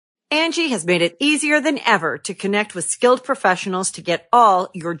Angie has made it easier than ever to connect with skilled professionals to get all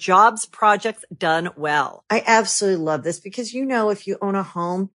your jobs projects done well. I absolutely love this because, if you own a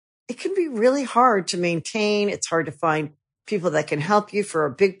home, it can be really hard to maintain. It's hard to find people that can help you for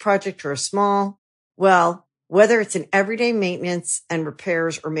a big project or a small. Well, whether it's in everyday maintenance and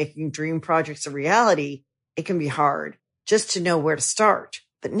repairs or making dream projects a reality, it can be hard just to know where to start.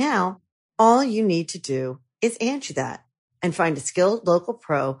 But now all you need to do is Angie that and find a skilled local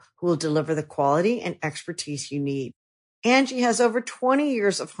pro who will deliver the quality and expertise you need. Angie has over 20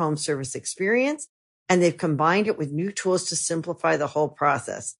 years of home service experience, and they've combined it with new tools to simplify the whole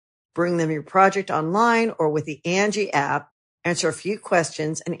process. Bring them your project online or with the Angie app, answer a few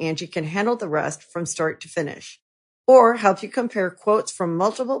questions, and Angie can handle the rest from start to finish. Or help you compare quotes from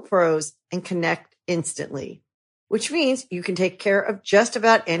multiple pros and connect instantly, which means you can take care of just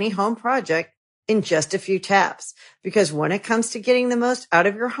about any home project in just a few taps. Because when it comes to getting the most out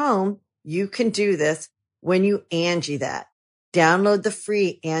of your home, you can do this when you Angie that. Download the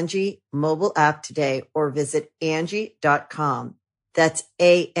free Angie mobile app today or visit Angie.com. That's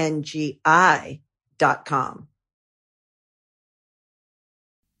ANGI.com.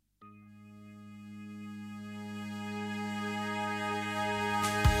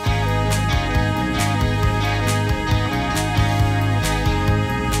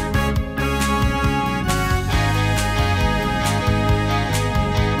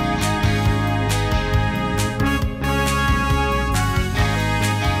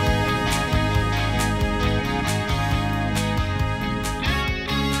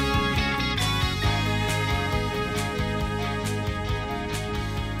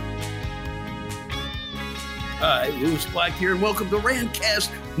 Hi, Louis Black here, and welcome to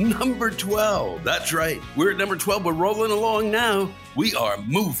Randcast number 12. That's right. We're at number 12. We're rolling along now. We are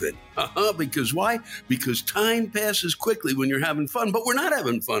moving. Because why? Because time passes quickly when you're having fun, but we're not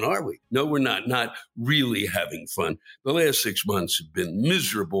having fun, are we? No, we're not. Not really having fun. The last 6 months have been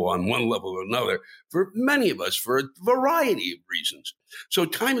miserable on one level or another for many of us for a variety of reasons. So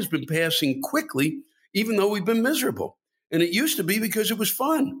time has been passing quickly, even though we've been miserable. And it used to be because it was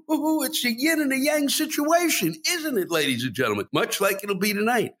fun. Ooh, it's a yin and a yang situation, isn't it, ladies and gentlemen? Much like it'll be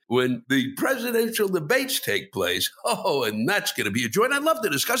tonight when the presidential debates take place. Oh, and that's going to be a joy. And I'd love to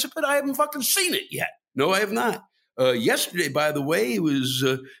discuss it, but I haven't fucking seen it yet. No, I have not. Yesterday, by the way, was,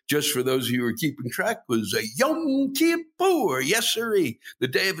 just for those of you who are keeping track, was Yom Kippur. Yes, sirree, the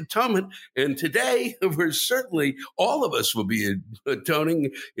Day of Atonement. And today, we're certainly, all of us will be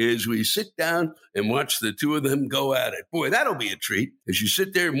atoning as we sit down and watch the two of them go at it. Boy, that'll be a treat as you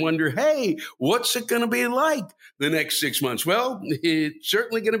sit there and wonder, hey, what's it going to be like the next 6 months? Well, it's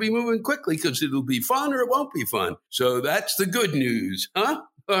certainly going to be moving quickly because it'll be fun or it won't be fun. So that's the good news, huh?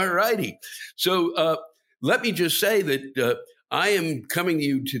 All righty. So, let me just say that I am coming to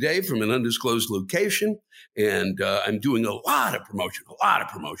you today from an undisclosed location, and I'm doing a lot of promotion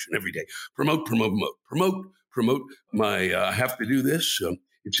every day. Promote. I have to do this.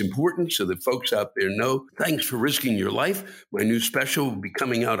 It's important so that folks out there know. Thanks for risking your life. My new special will be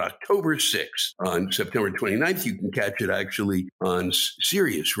coming out October 6th. On September 29th, you can catch it actually on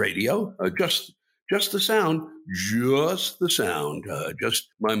Sirius Radio. Just the sound, just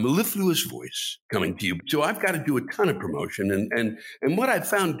my mellifluous voice coming to you. So I've got to do a ton of promotion. And what I've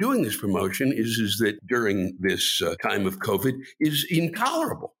found doing this promotion is that during this time of COVID is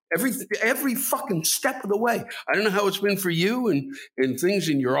intolerable. Every fucking step of the way. I don't know how it's been for you and things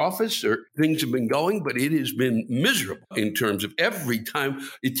in your office or things have been going, but it has been miserable in terms of every time.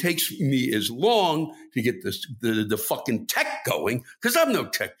 It takes me as long to get the fucking tech going because I'm no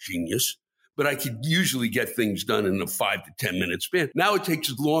tech genius. But I could usually get things done in a 5 to 10 minute span. Now it takes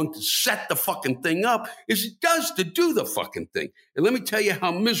as long to set the fucking thing up as it does to do the fucking thing. And let me tell you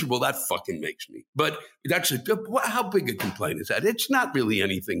how miserable that fucking makes me. But how big a complaint is that? It's not really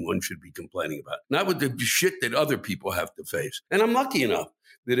anything one should be complaining about. Not with the shit that other people have to face. And I'm lucky enough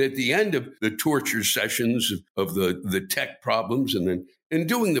that at the end of the torture sessions of the tech problems and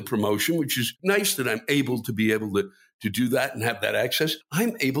doing the promotion, which is nice that I'm able to do that and have that access,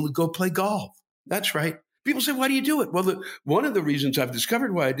 I'm able to go play golf. That's right. People say, why do you do it? Well, one of the reasons I've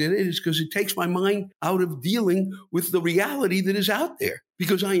discovered why I did it is because it takes my mind out of dealing with the reality that is out there.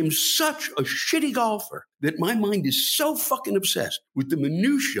 Because I am such a shitty golfer that my mind is so fucking obsessed with the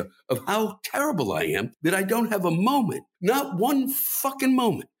minutia of how terrible I am that I don't have a moment, not one fucking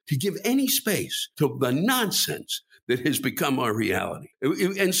moment, to give any space to the nonsense that has become our reality.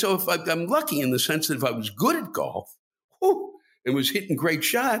 And so I'm lucky in the sense that if I was good at golf, and was hitting great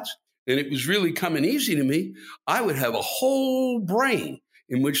shots, and it was really coming easy to me, I would have a whole brain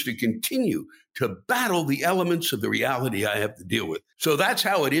in which to continue to battle the elements of the reality I have to deal with. So that's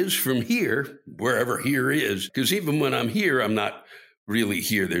how it is from here, wherever here is, because even when I'm here, I'm not really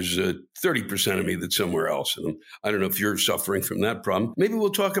here. There's 30% of me that's somewhere else. And I don't know if you're suffering from that problem. Maybe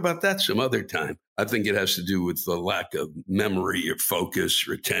we'll talk about that some other time. I think it has to do with the lack of memory or focus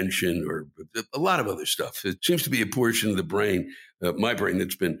or attention or a lot of other stuff. It seems to be a portion of the brain, my brain,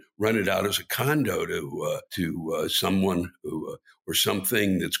 that's been rented out as a condo to someone who, or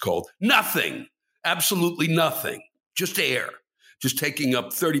something that's called nothing, absolutely nothing, just air, just taking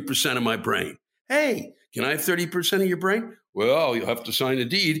up 30% of my brain. Hey, can I have 30% of your brain? Well, you'll have to sign a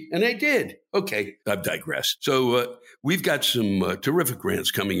deed. And they did. Okay, I've digressed. So we've got some terrific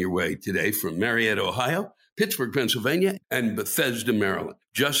rants coming your way today from Marietta, Ohio, Pittsburgh, Pennsylvania, and Bethesda, Maryland,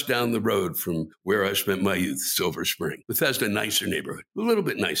 just down the road from where I spent my youth, Silver Spring. Bethesda, nicer neighborhood, a little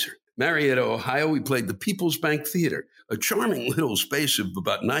bit nicer. Marietta, Ohio, we played the People's Bank Theater, a charming little space of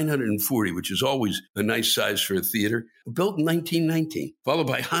about 940, which is always a nice size for a theater, built in 1919, followed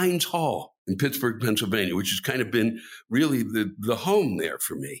by Heinz Hall in Pittsburgh, Pennsylvania, which has kind of been really the home there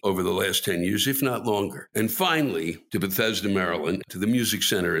for me over the last 10 years, if not longer. And finally, to Bethesda, Maryland, to the Music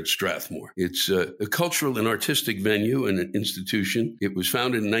Center at Strathmore. It's a cultural and artistic venue and an institution. It was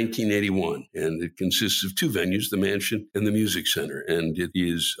founded in 1981, and it consists of two venues, the Mansion and the Music Center. And it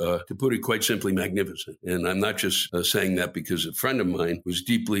is, to put it quite simply, magnificent. And I'm not just saying that because a friend of mine was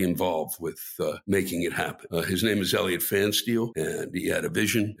deeply involved with making it happen. His name is Elliot Fansteel, and he had a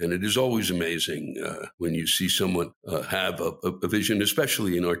vision, and it is always amazing when you see someone have a vision,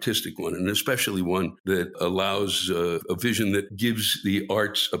 especially an artistic one, and especially one that allows a vision that gives the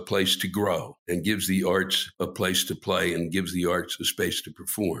arts a place to grow and gives the arts a place to play and gives the arts a space to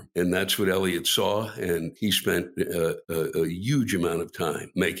perform. And that's what Elliot saw, and he spent a huge amount of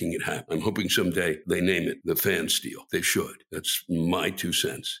time making it happen. I'm hoping someday they name it the Fansteel. They should. That's my 2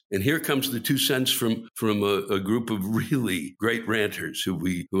 cents. And here comes the 2 cents from a group of really great ranters who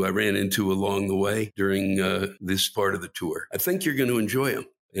I ran into along the way during this part of the tour. I think you're going to enjoy them.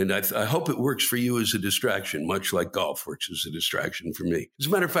 And I hope it works for you as a distraction, much like golf works as a distraction for me. As a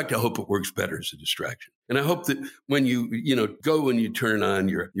matter of fact, I hope it works better as a distraction. And I hope that when you go and you turn on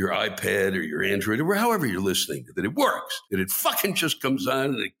your iPad or your Android or however you're listening, that it works, that it fucking just comes on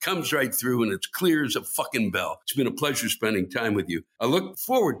and it comes right through and it's clear as a fucking bell. It's been a pleasure spending time with you. I look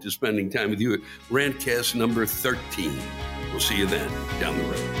forward to spending time with you at Rantcast number 13. We'll see you then down the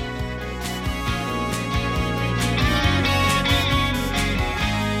road.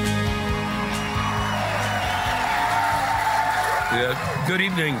 Yeah, good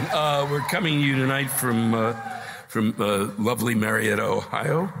evening. We're coming to you tonight from lovely Marietta,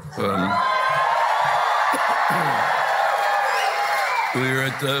 Ohio. We're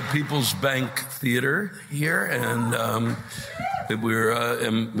at the People's Bank Theater here, and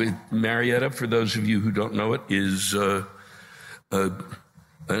we're Marietta. For those of you who don't know it, is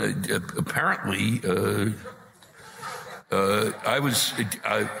apparently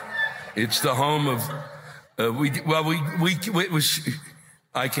it's the home of. It was.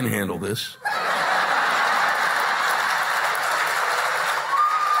 I can handle this.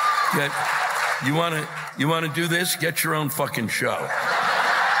 You want to do this? Get your own fucking show.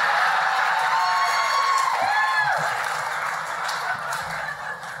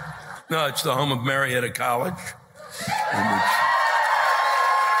 No, it's the home of Marietta College, which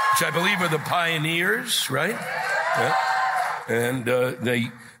I believe are the pioneers, right? Yeah. And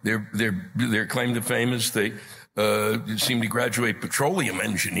their claim to fame is they seem to graduate petroleum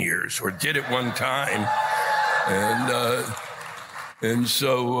engineers, or did at one time,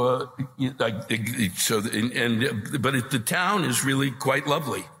 but the town is really quite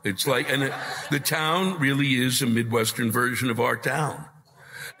lovely. It's like, the town really is a Midwestern version of our town,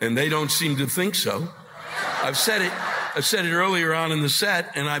 and they don't seem to think so. I said it earlier on in the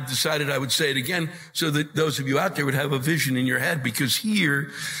set, and I've decided I would say it again so that those of you out there would have a vision in your head, because here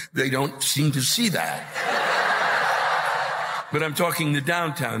they don't seem to see that. But I'm talking the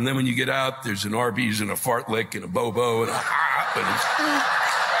downtown. And then when you get out, there's an Arby's and a Fartlick and a Bobo and a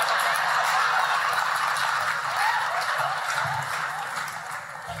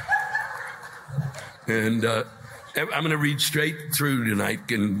And I'm going to read straight through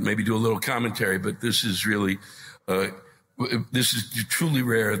tonight and maybe do a little commentary, but this is really, this is truly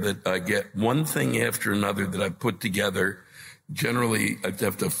rare that I get one thing after another that I put together. Generally, I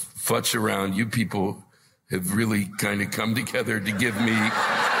have to futz around. You people have really kind of come together to give me,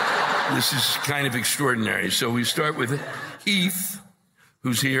 this is kind of extraordinary. So we start with Heath,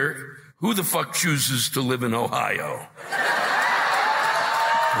 who's here. Who the fuck chooses to live in Ohio?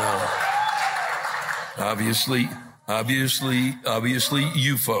 Well, obviously Obviously,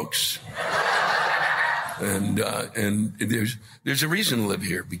 you folks. And there's a reason to live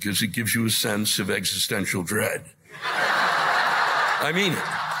here, because it gives you a sense of existential dread. I mean it.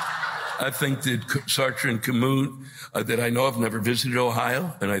 I think that Sartre and Camus, that I know of, never visited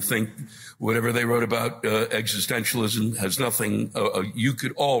Ohio, and I think whatever they wrote about existentialism has nothing you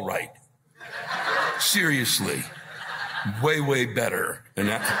could all write. Seriously, way better, and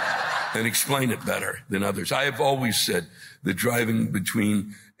explain it better than others. I have always said that driving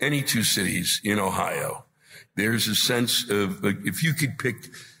between any two cities in Ohio, there's a sense of, like, if you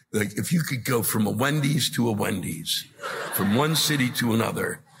could go from a Wendy's to a Wendy's, from one city to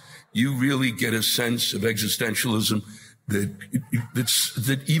another, you really get a sense of existentialism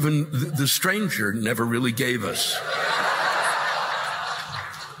that even the stranger never really gave us.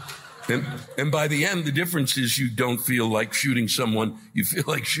 And by the end, the difference is you don't feel like shooting someone, you feel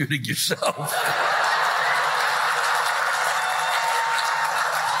like shooting yourself.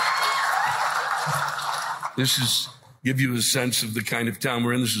 This is give you a sense of the kind of town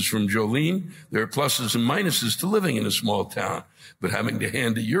we're in. This is from Jolene. There are pluses and minuses to living in a small town, but having to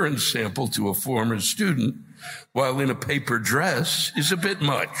hand a urine sample to a former student while in a paper dress is a bit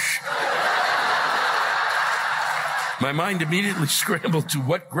much. My mind immediately scrambled to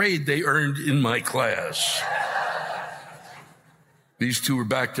what grade they earned in my class. These two are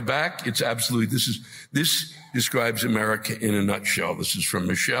back to back. It's absolutely, this describes America in a nutshell. This is from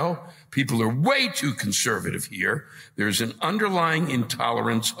Michelle. People are way too conservative here. There's an underlying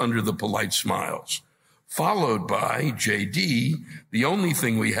intolerance under the polite smiles. Followed by JD, the only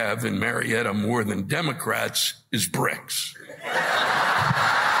thing we have in Marietta more than Democrats is bricks.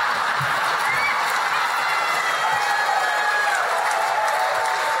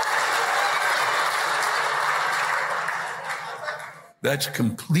 That's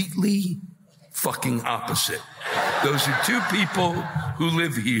completely fucking opposite. Those are two people who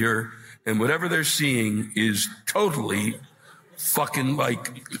live here, and whatever they're seeing is totally fucking like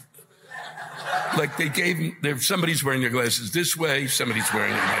they gave them, somebody's wearing their glasses this way, somebody's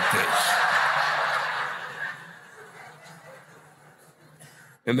wearing them like this.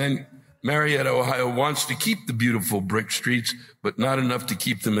 And then Marietta, Ohio wants to keep the beautiful brick streets, but not enough to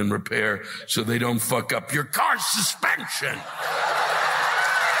keep them in repair so they don't fuck up your car's suspension.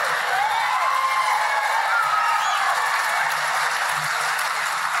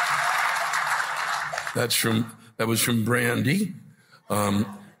 That was from Brandy.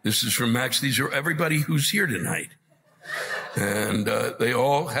 This is from Max. These are everybody who's here tonight. And they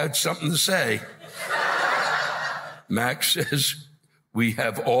all had something to say. Max says, we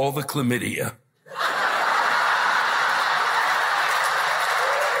have all the chlamydia.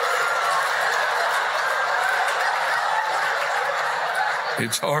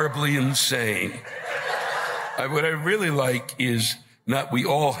 It's horribly insane. What I really like is not we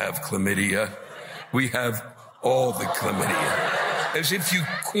all have chlamydia. We have all the chlamydia, as if you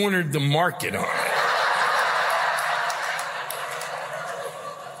cornered the market on it.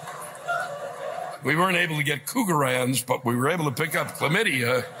 We weren't able to get Cougarans, but we were able to pick up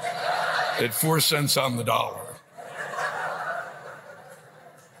chlamydia at 4 cents on the dollar.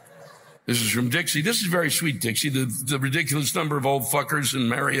 This is from Dixie. This is very sweet, Dixie. The ridiculous number of old fuckers in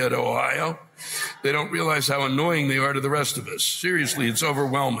Marietta, Ohio. They don't realize how annoying they are to the rest of us. Seriously, it's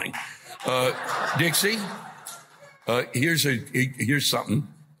overwhelming. Dixie, here's something.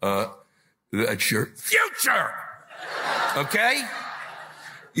 That's your future. Okay?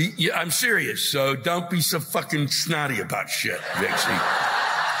 I'm serious, so don't be so fucking snotty about shit, Dixie.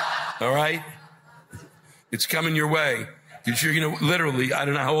 All right? It's coming your way. Because you're going to literally, I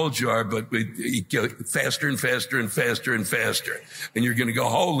don't know how old you are, but you go faster and faster and faster and faster. And you're going to go,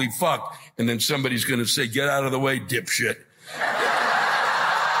 holy fuck. And then somebody's going to say, get out of the way, dipshit.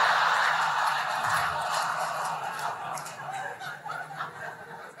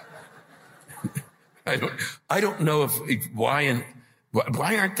 I don't know why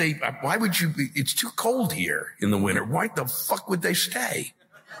aren't they, why would you be, it's too cold here in the winter. Why the fuck would they stay?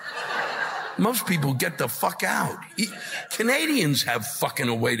 Most people get the fuck out. Canadians have fucking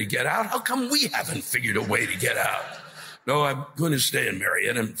a way to get out. How come we haven't figured a way to get out? No, I'm going to stay in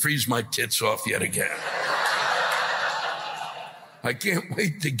Marietta and freeze my tits off yet again. I can't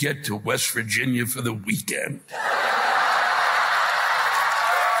wait to get to West Virginia for the weekend.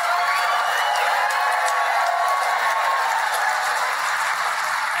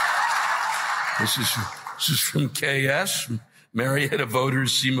 This is from KS. Marietta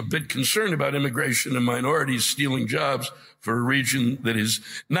voters seem a bit concerned about immigration and minorities stealing jobs for a region that is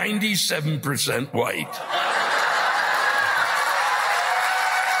 97% white.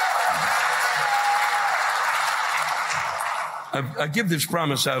 I give this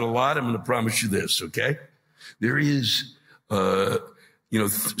promise out a lot. I'm going to promise you this, okay? There is,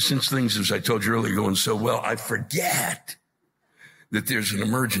 since things, as I told you earlier, going so well, I forget that there's an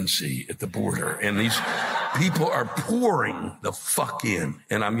emergency at the border and these people are pouring the fuck in.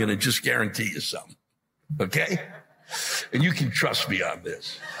 And I'm going to just guarantee you something, okay? And you can trust me on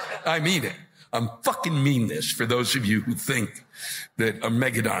this. I mean it. I'm fucking mean this for those of you who think that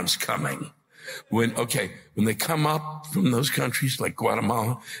Armageddon's coming. When they come up from those countries like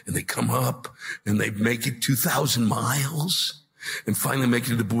Guatemala and they come up and they make it 2,000 miles and finally make it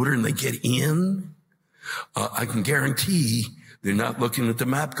to the border and they get in, I can guarantee they're not looking at the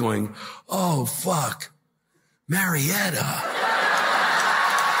map going, oh, fuck, Marietta.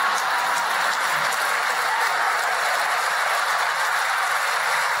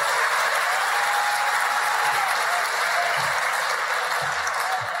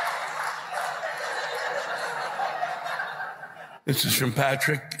 This is from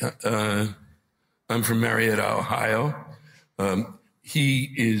Patrick. I'm from Marietta, Ohio.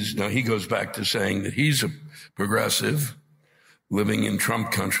 He goes back to saying that he's a progressive living in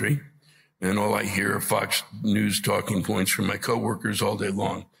Trump country, and all I hear are Fox News talking points from my coworkers all day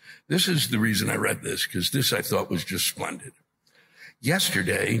long. This is the reason I read this, because this I thought was just splendid.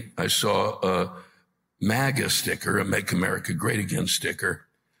 Yesterday, I saw a MAGA sticker, a Make America Great Again sticker,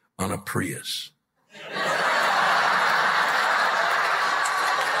 on a Prius.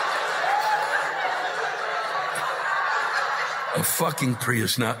 A fucking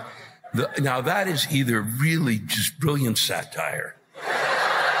Prius. Now that is either really just brilliant satire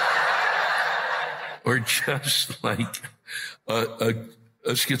or just like a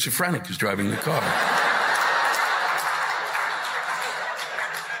schizophrenic is driving the car.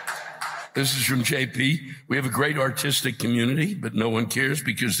 This is from JP. We have a great artistic community, but no one cares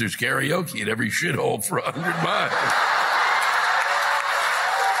because there's karaoke at every shithole for 100 miles.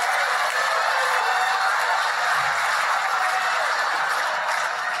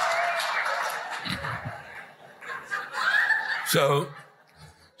 So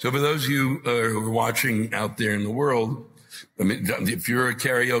for those of you who are watching out there in the world, I mean, if you're a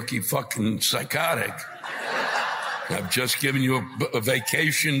karaoke fucking psychotic, I've just given you a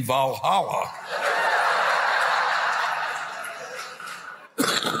vacation Valhalla.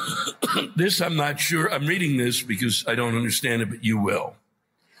 This, I'm not sure. I'm reading this because I don't understand it, but you will.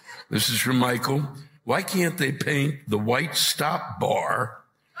 This is from Michael. Why can't they paint the white stop bar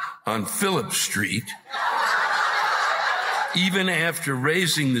on Phillip Street even after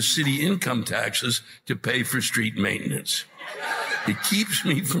raising the city income taxes to pay for street maintenance? It keeps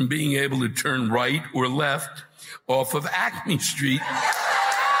me from being able to turn right or left off of Acme Street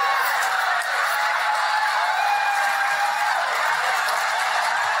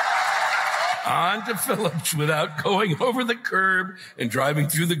onto Phillips without going over the curb and driving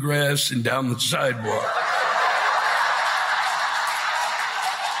through the grass and down the sidewalk.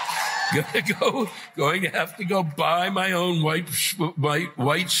 Going to have to go buy my own white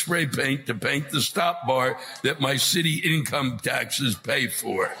spray paint to paint the stop bar that my city income taxes pay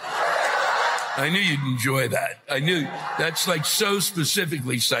for. I knew you'd enjoy that. I knew that's like so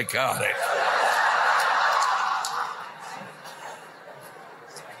specifically psychotic.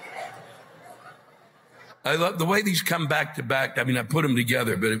 I love the way these come back to back. I mean, I put them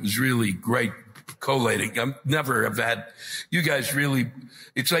together, but it was really great collating. I never have had, you guys really,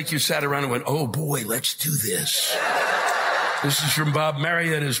 it's like you sat around and went, oh boy, let's do this. This is from Bob.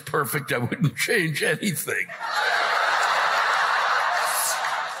 Marietta is perfect. I wouldn't change anything.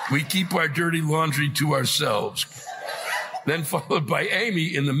 We keep our dirty laundry to ourselves. Then followed by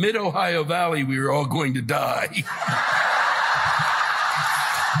Amy, in the mid-Ohio Valley, we were all going to die.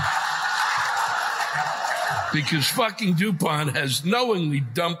 Because fucking DuPont has knowingly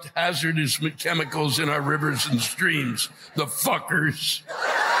dumped hazardous chemicals in our rivers and streams. The fuckers.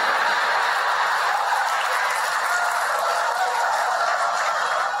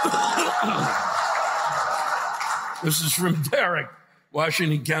 This is from Derek.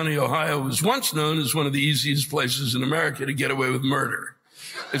 Washington County, Ohio was once known as one of the easiest places in America to get away with murder.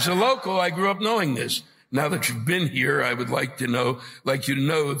 As a local, I grew up knowing this. Now that you've been here, I would like you to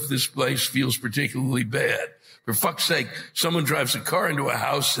know if this place feels particularly bad. For fuck's sake, someone drives a car into a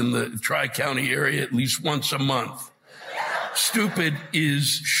house in the Tri-County area at least once a month. Stupid is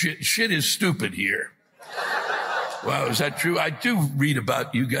shit. Shit is stupid here. Wow, is that true? I do read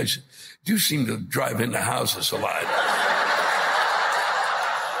about you guys do seem to drive into houses a lot.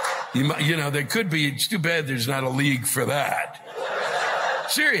 You know, there could be, it's too bad there's not a league for that.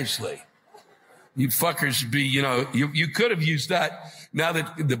 Seriously. You fuckers be, you could have used that now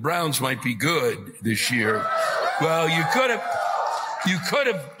that the Browns might be good this year. Well, you could have. You could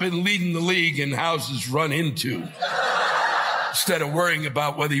have been leading the league in houses run into. Instead of worrying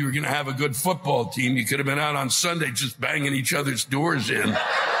about whether you were going to have a good football team, you could have been out on Sunday just banging each other's doors in.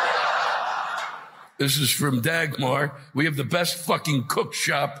 This is from Dagmar. We have the best fucking cook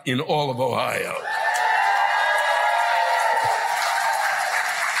shop in all of Ohio.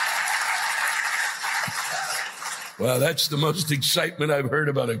 Well, that's the most excitement I've heard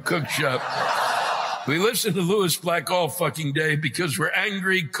about a cook shop. We listen to Lewis Black all fucking day because we're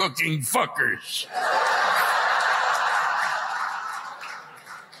angry cooking fuckers.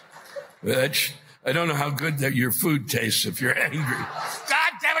 I don't know how good that your food tastes if you're angry.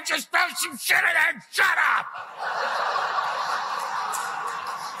 God damn it, just throw some shit in there and shut up!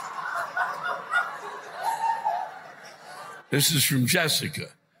 This is from Jessica.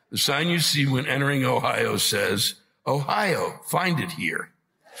 The sign you see when entering Ohio says, Ohio, find it here.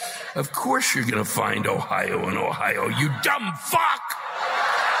 Of course you're going to find Ohio in Ohio, you dumb fuck!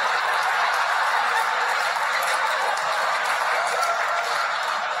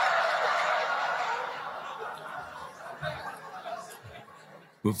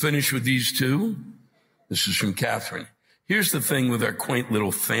 We'll finish with these two. This is from Catherine. Here's the thing with our quaint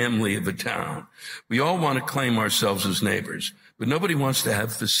little family of a town. We all want to claim ourselves as neighbors, but nobody wants to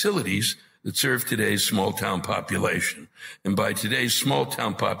have facilities that serve today's small town population. And by today's small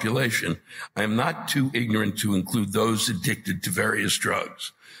town population, I am not too ignorant to include those addicted to various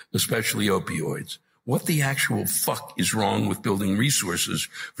drugs, especially opioids. What the actual fuck is wrong with building resources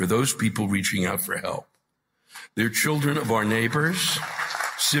for those people reaching out for help? They're children of our neighbors,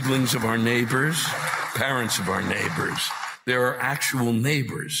 siblings of our neighbors, parents of our neighbors. There are actual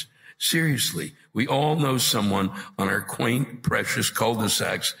neighbors. Seriously, we all know someone on our quaint, precious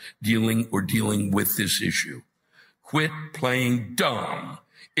cul-de-sacs dealing with this issue. Quit playing dumb.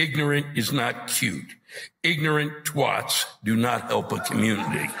 Ignorant is not cute. Ignorant twats do not help a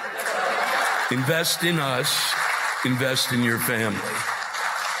community. Invest in us. Invest in your family.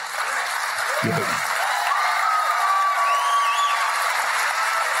 Good.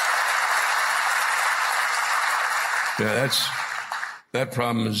 Yeah, that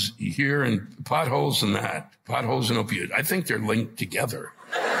problem is here and potholes and that. Potholes and opioids. I think they're linked together.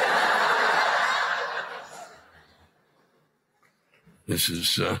 This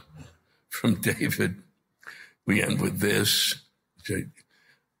is from David. We end with this.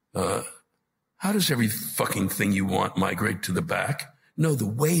 How does every fucking thing you want migrate to the back? No, the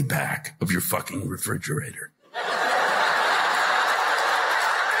way back of your fucking refrigerator.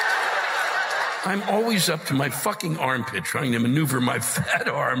 I'm always up to my fucking armpit trying to maneuver my fat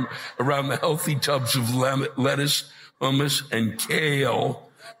arm around the healthy tubs of lettuce, hummus, and kale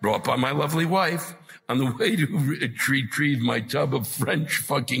brought by my lovely wife on the way to retrieve my tub of French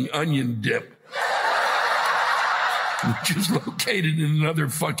fucking onion dip, which is located in another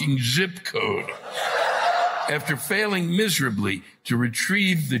fucking zip code. After failing miserably to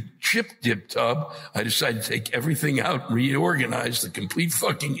retrieve the chip dip tub, I decided to take everything out and reorganize the complete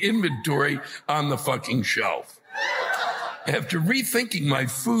fucking inventory on the fucking shelf. After rethinking my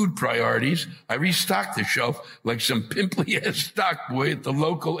food priorities, I restocked the shelf like some pimply-ass stock boy at the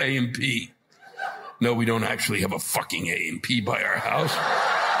local A&P. No, we don't actually have a fucking A&P by our house.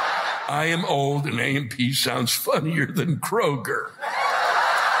 I am old and A&P sounds funnier than Kroger.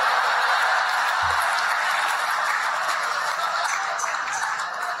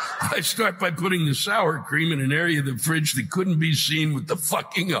 I start by putting the sour cream in an area of the fridge that couldn't be seen with the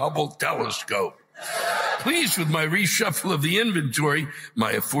fucking Hubble telescope. Pleased with my reshuffle of the inventory,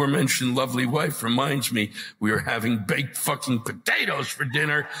 my aforementioned lovely wife reminds me we are having baked fucking potatoes for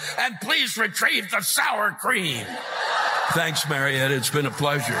dinner, and please retrieve the sour cream. Thanks, Marietta. It's been a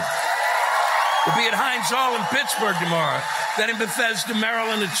pleasure. We'll be at Heinz Hall in Pittsburgh tomorrow, then in Bethesda,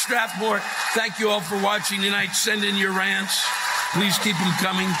 Maryland at Strathmore. Thank you all for watching tonight. Send in your rants. Please keep them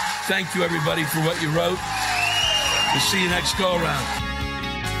coming. Thank you, everybody, for what you wrote. We'll see you next go-around.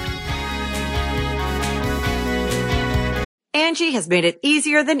 Angie has made it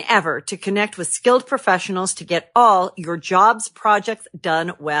easier than ever to connect with skilled professionals to get all your jobs projects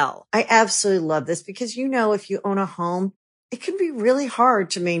done well. I absolutely love this because, you know, if you own a home, it can be really hard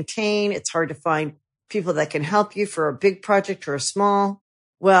to maintain. It's hard to find people that can help you for a big project or a small.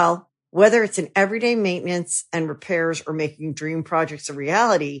 Well, whether it's in everyday maintenance and repairs or making dream projects a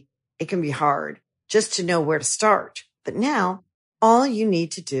reality, it can be hard just to know where to start. But now, all you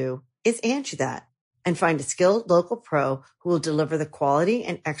need to do is Angie that and find a skilled local pro who will deliver the quality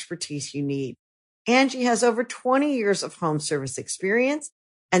and expertise you need. Angie has over 20 years of home service experience,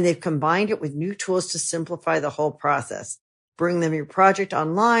 and they've combined it with new tools to simplify the whole process. Bring them your project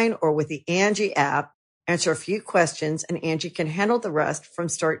online or with the Angie app Answer a few questions and Angie can handle the rest from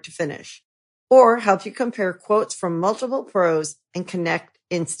start to finish. Or help you compare quotes from multiple pros and connect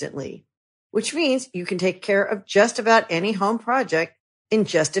instantly. Which means you can take care of just about any home project in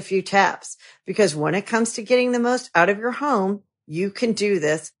just a few taps. Because when it comes to getting the most out of your home, you can do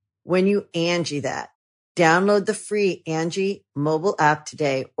this when you Angie that. Download the free Angie mobile app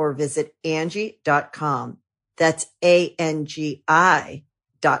today or visit Angie.com. That's ANGI.com.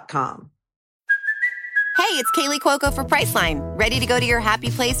 Hey, it's Kaylee Cuoco for Priceline. Ready to go to your happy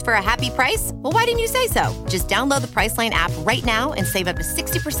place for a happy price? Well, why didn't you say so? Just download the Priceline app right now and save up to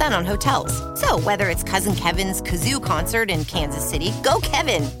 60% on hotels. So whether it's Cousin Kevin's Kazoo Concert in Kansas City, go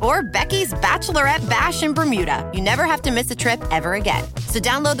Kevin, or Becky's Bachelorette Bash in Bermuda, you never have to miss a trip ever again. So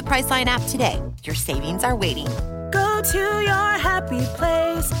download the Priceline app today. Your savings are waiting. Go to your happy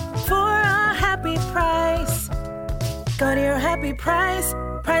place for a happy price. Go to your happy price,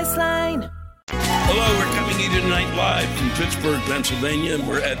 Priceline. Hello, we're coming to you tonight live from Pittsburgh, Pennsylvania, and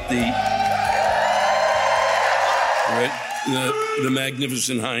we're at the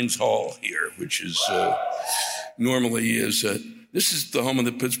magnificent Heinz Hall here, which is normally is this is the home of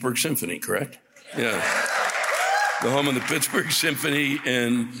the Pittsburgh Symphony, correct? Yeah, the home of the Pittsburgh Symphony,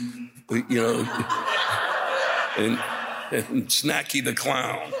 and and Snacky the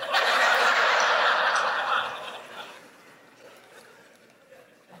Clown.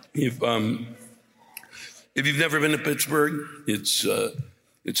 If you've never been to Pittsburgh, it's a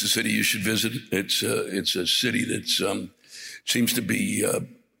city you should visit. It's a city that seems to be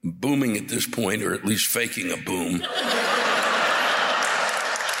booming at this point, or at least faking a boom.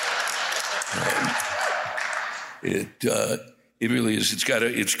 It really is. It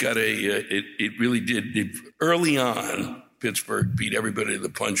really did. Early on, Pittsburgh beat everybody to the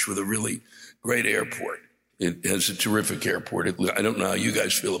punch with a really great airport. It has a terrific airport. I don't know how you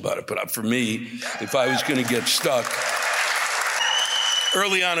guys feel about it, but for me, if I was going to get stuck,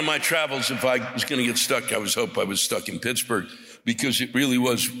 early on in my travels, if I was going to get stuck, I was stuck in Pittsburgh, because it really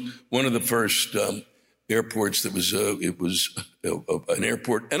was one of the first airports that was, it was an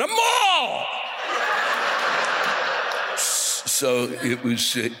airport and a mall. So it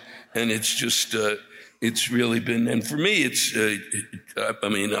was, and it's just, it's really been, and for me, it's,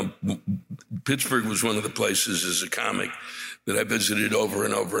 Pittsburgh was one of the places as a comic that I visited over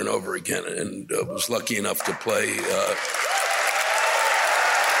and over and over again, and was lucky enough to play.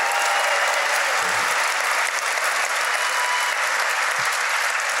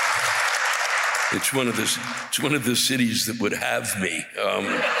 It's one of the cities that would have me.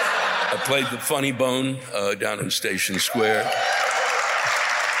 I played the Funny Bone down in Station Square.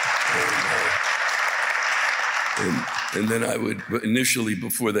 And then I would, initially,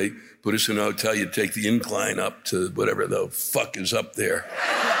 before they put us in a hotel, you'd take the incline up to whatever the fuck is up there.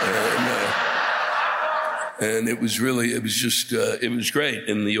 And it was just, it was great.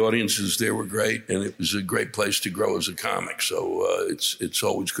 And the audiences there were great. And it was a great place to grow as a comic. So it's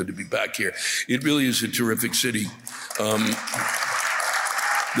always good to be back here. It really is a terrific city.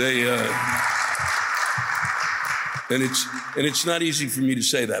 And it's not easy for me to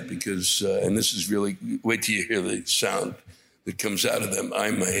say that because, and this is really, wait till you hear the sound that comes out of them.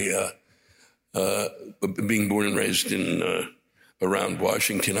 I'm being born and raised in, around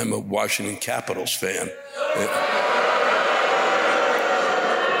Washington. I'm a Washington Capitals fan.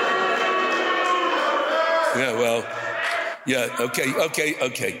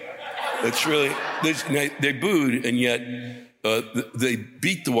 Okay. It's really, they booed, and yet they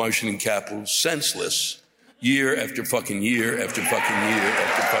beat the Washington Capitals senseless. Year after fucking year after fucking year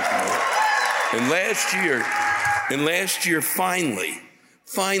after fucking year. And last year,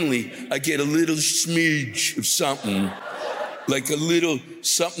 finally, I get a little smidge of something, like a little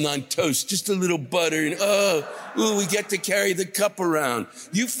something on toast, just a little butter, and we get to carry the cup around.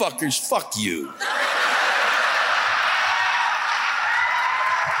 You fuckers, fuck you.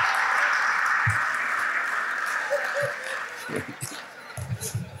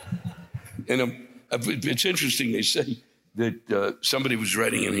 And it's interesting. They say that somebody was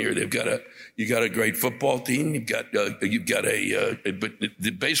writing in here. You got a great football team. You've got but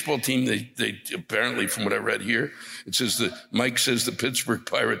the baseball team. They apparently, from what I read here, it says Mike says the Pittsburgh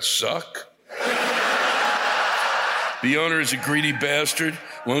Pirates suck. The owner is a greedy bastard.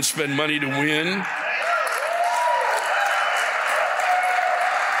 Won't spend money to win.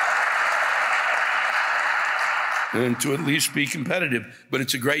 And to at least be competitive. But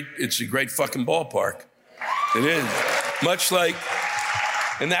it's a great fucking ballpark. It is.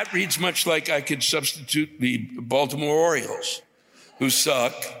 And that reads much like I could substitute the Baltimore Orioles, who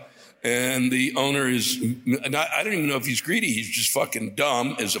suck. And the owner is, I don't even know if he's greedy. He's just fucking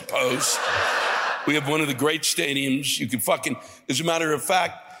dumb as opposed. We have one of the great stadiums. You can as a matter of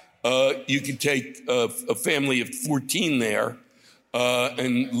fact, you could take a family of 14 there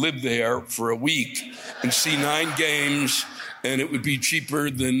and live there for a week and see 9 games, and it would be cheaper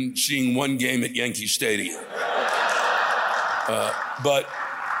than seeing 1 game at Yankee Stadium.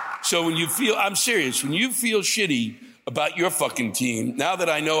 So I'm serious, when you feel shitty about your fucking team, now that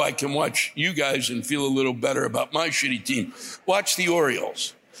I know I can watch you guys and feel a little better about my shitty team, watch the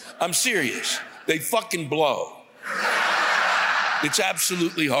Orioles. I'm serious. They fucking blow. It's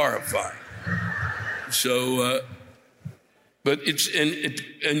absolutely horrifying. So, but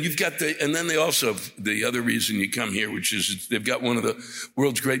and you've got and then they also, the other reason you come here, which is they've got one of the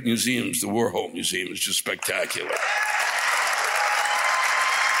world's great museums, the Warhol Museum, is just spectacular.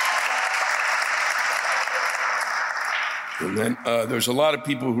 And then there's a lot of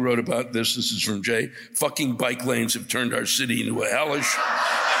people who wrote about this. This is from Jay. Fucking bike lanes have turned our city into a hellish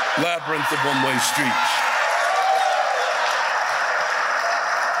labyrinth of one-way streets.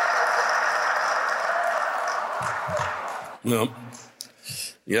 Well,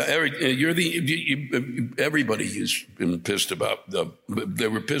 yeah, Eric, everybody has been pissed about they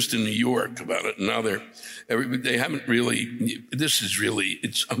were pissed in New York about it, and now they haven't really. This is really,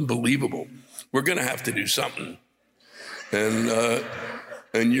 it's unbelievable. We're going to have to do something, and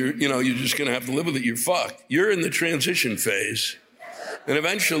you're just going to have to live with it. You're fucked. You're in the transition phase, and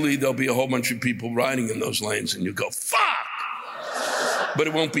eventually there'll be a whole bunch of people riding in those lanes, and you go fuck, but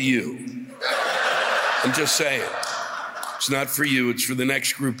it won't be you. I'm just saying. It's not for you. It's for the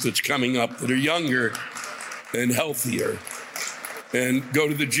next group that's coming up that are younger and healthier and go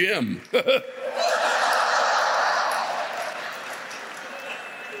to the gym.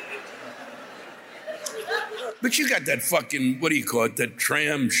 But you got that fucking, what do you call it, that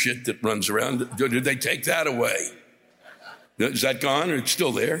tram shit that runs around. Did they take that away? Is that gone or it's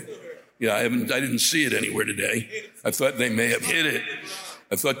still there? Yeah, I didn't see it anywhere today. I thought they may have hid it.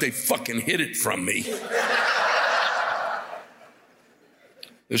 I thought they fucking hid it from me.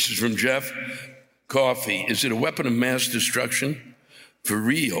 This is from Jeff. Coffee. Is it a weapon of mass destruction? For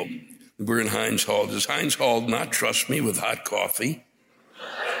real. We're in Heinz Hall. Does Heinz Hall not trust me with hot coffee?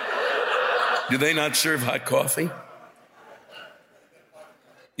 Do they not serve hot coffee?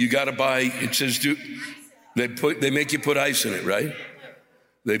 You got to buy, it says, they make you put ice in it, right?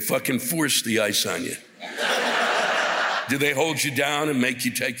 They fucking force the ice on you. Do they hold you down and make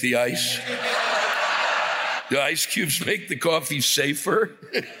you take the ice? Do ice cubes make the coffee safer?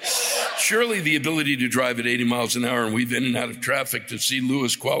 Surely the ability to drive at 80 miles an hour and weave in and out of traffic to see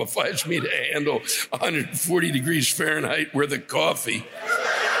Lewis qualifies me to handle 140 degrees Fahrenheit worth of coffee.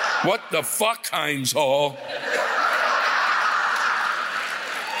 What the fuck, Heinz Hall?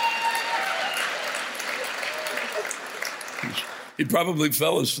 He probably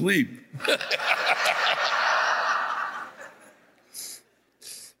fell asleep.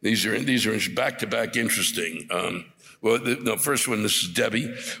 These are back-to-back interesting. First one, this is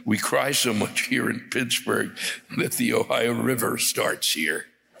Debbie. We cry so much here in Pittsburgh that the Ohio River starts here.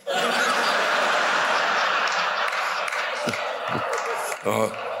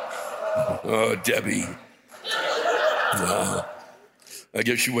 Debbie. I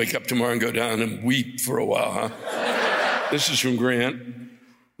guess you wake up tomorrow and go down and weep for a while, huh? This is from Grant.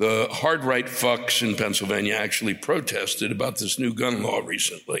 The hard right fucks in Pennsylvania actually protested about this new gun law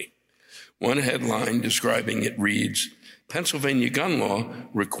recently. One headline describing it reads, Pennsylvania gun law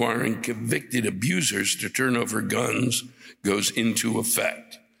requiring convicted abusers to turn over guns goes into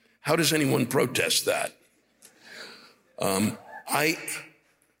effect. How does anyone protest that?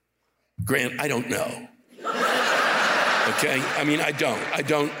 Grant, I don't know. Okay? I mean, I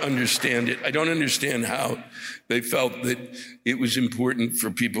don't understand it. I don't understand how they felt that it was important for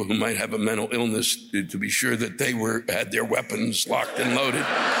people who might have a mental illness to be sure that they had their weapons locked and loaded.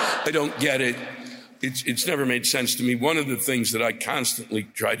 I don't get it. It's never made sense to me. One of the things that I constantly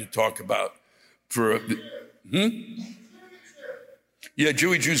try to talk about Jewy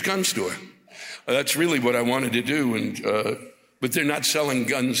Jew's gun store. That's really what I wanted to do, but they're not selling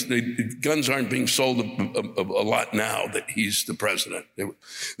guns. Guns aren't being sold a lot now that he's the president.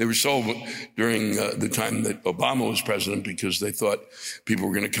 They were sold during the time that Obama was president because they thought people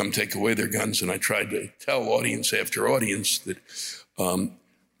were going to come take away their guns. And I tried to tell audience after audience that no.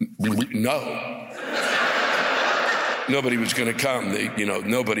 Nobody was going to come.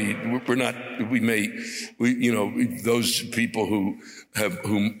 Those people who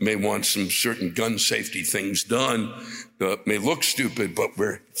may want some certain gun safety things done may look stupid, but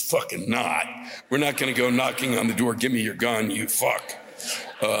we're fucking not. We're not going to go knocking on the door, give me your gun, you fuck.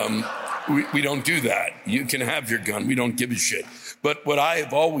 We don't do that. You can have your gun. We don't give a shit. But what I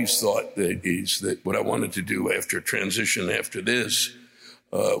have always thought is that what I wanted to do after transition after this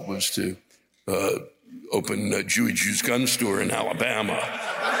was to open a Jewy Jew's gun store in Alabama.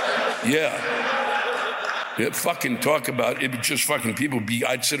 Yeah. Fucking talk about it. Just fucking people be.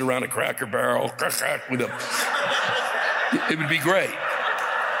 I'd sit around a Cracker Barrel with a. It would be great.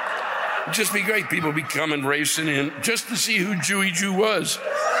 It'd just be great. People be coming racing in just to see who Jewy Jew was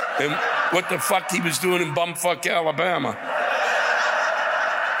and what the fuck he was doing in bumfuck Alabama.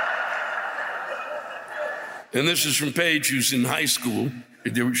 And this is from Paige, who's in high school.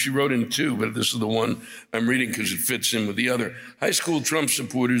 She wrote in two, but this is the one I'm reading because it fits in with the other. High school Trump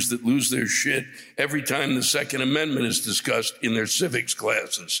supporters that lose their shit every time the Second Amendment is discussed in their civics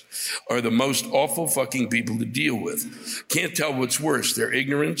classes are the most awful fucking people to deal with. Can't tell what's worse, their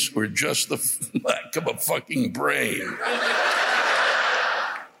ignorance or just the lack of a fucking brain.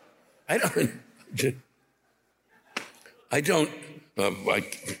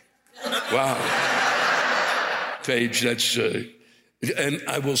 Wow. Paige, that's... And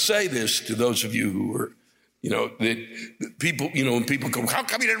I will say this to those of you who are, that people, when people go, how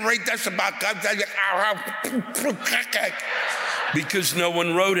come you didn't write this about God? Because no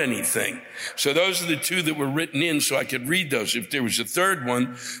one wrote anything. So those are the two that were written in so I could read those. If there was a third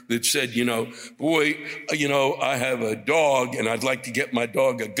one that said, I have a dog and I'd like to get my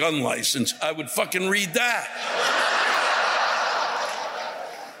dog a gun license, I would fucking read that.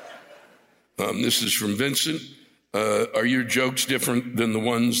 This is from Vincent. Are your jokes different than the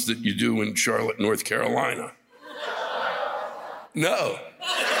ones that you do in Charlotte, North Carolina? No.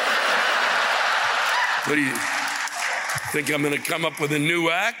 What do you think I'm going to come up with a new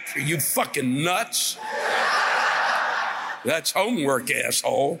act? Are you fucking nuts? That's homework,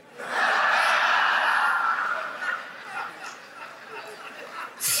 asshole.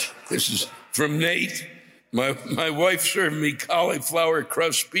 This is from Nate. My wife served me cauliflower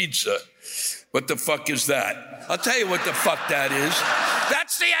crust pizza. What the fuck is that? I'll tell you what the fuck that is.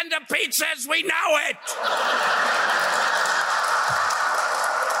 That's the end of pizza as we know it.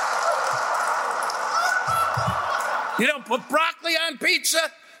 You don't put broccoli on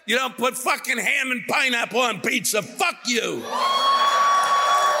pizza. You don't put fucking ham and pineapple on pizza. Fuck you.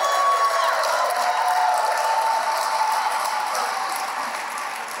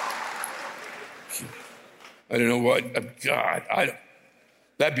 I don't know what. God,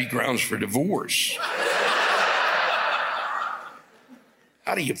 that'd be grounds for divorce.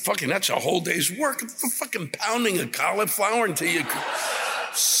 How do you that's a whole day's work for fucking pounding a cauliflower until you,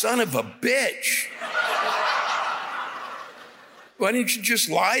 son of a bitch. Why didn't you just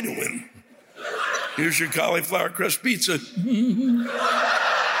lie to him? Here's your cauliflower crust pizza.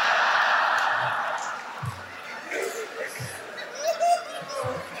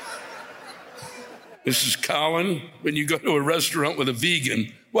 This is Colin. When you go to a restaurant with a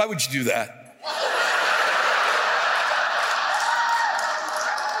vegan, why would you do that?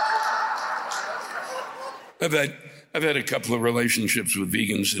 I've had a couple of relationships with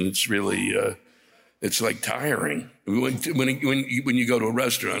vegans, and it's really it's like tiring. When you go to a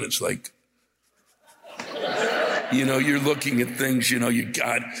restaurant, it's like, you're looking at things.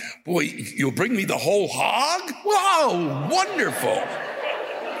 Boy, you'll bring me the whole hog? Wow, wonderful.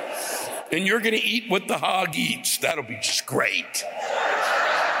 And you're going to eat what the hog eats. That'll be just great.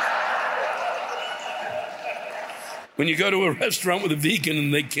 When you go to a restaurant with a vegan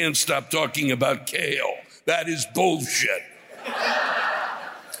and they can't stop talking about kale, that is bullshit.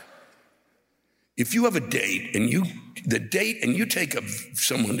 If you have a date and you take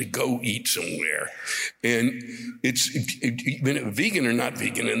someone to go eat somewhere, and it's vegan or not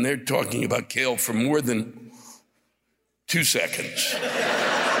vegan, and they're talking about kale for more than 2 seconds,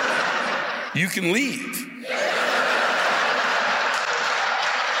 you can leave.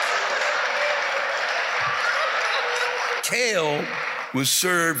 Kale was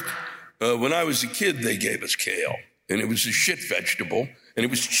served, when I was a kid, they gave us kale. And it was a shit vegetable, and it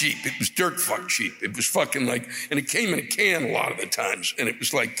was cheap. It was dirt fuck cheap. It was fucking and it came in a can a lot of the times. And it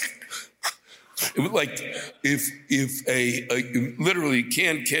was like if literally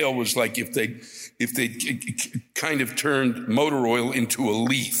canned kale was like if they kind of turned motor oil into a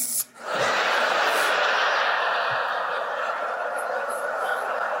leaf.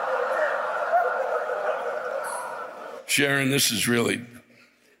 Sharon, this is really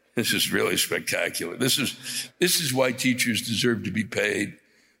spectacular. This is why teachers deserve to be paid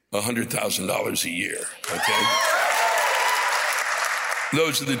 $100,000 a year. Okay,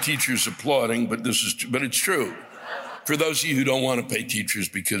 those are the teachers applauding, but it's true. For those of you who don't want to pay teachers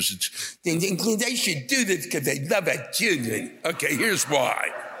because they should do this because they love our children. Okay, here's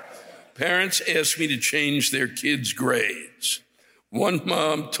why. Parents asked me to change their kids' grades. One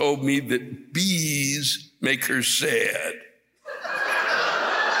mom told me that B's make her sad.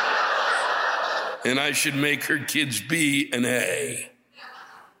 And I should make her kids B and A.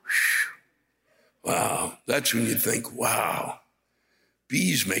 Wow, that's when you think, wow,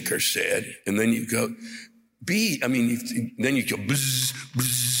 B's make her sad. And then you go, then you go, bzz,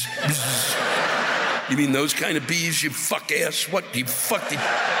 bzz, bzz. You mean those kind of B's, you fuck ass? What, you fuck the...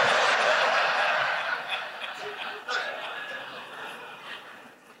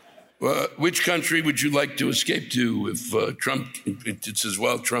 Which country would you like to escape to if Trump, it says,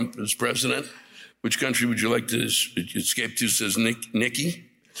 well, Trump is president. Which country would you like to escape to, says Nikki.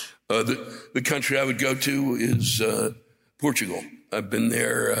 The country I would go to is Portugal. I've been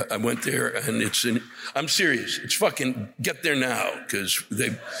there. I went there, and I'm serious. It's fucking get there now, because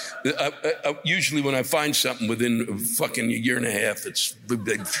usually when I find something within fucking a year and a half, it's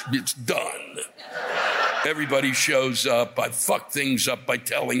done. Everybody shows up. I fuck things up by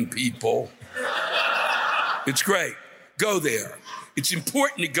telling people. It's great. Go there. It's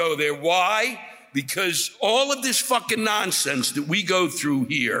important to go there. Why? Because all of this fucking nonsense that we go through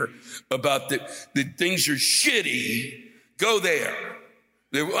here about that things are shitty, go there.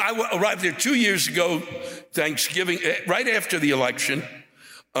 I arrived there 2 years ago, Thanksgiving, right after the election,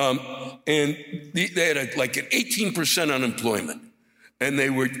 and they had like an 18% unemployment, and they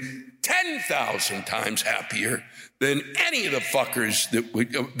were 10,000 times happier than any of the fuckers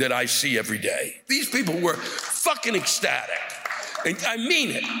that I see every day. These people were fucking ecstatic. And I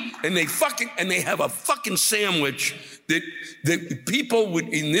mean it. And they have a fucking sandwich that people would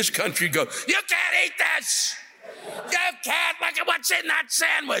in this country go, you can't eat this. You can't. Look at what's in that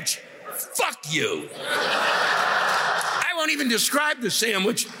sandwich. Fuck you. I won't even describe the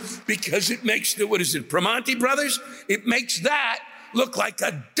sandwich because it makes what is it, Primanti Brothers? It makes that look like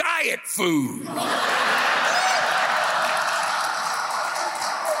a diet food.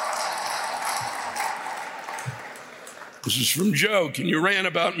 This is from Joe. Can you rant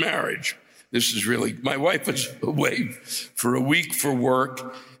about marriage? This is really, my wife was away for a week for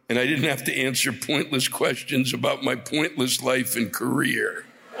work, and I didn't have to answer pointless questions about my pointless life and career.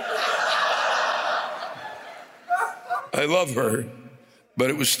 I love her, but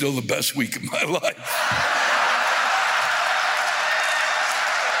it was still the best week of my life.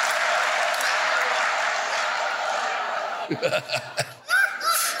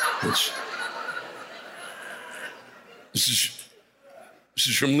 This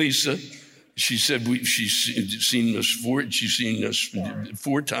is from Lisa. She said she's seen us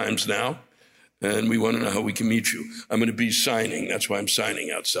 4 times now, and we want to know how we can meet you. I'm going to be signing. That's why I'm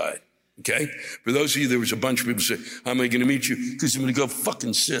signing outside. Okay? For those of you, there was a bunch of people say, how am I going to meet you? Because I'm going to go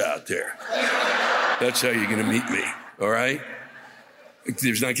fucking sit out there. That's how you're going to meet me. All right?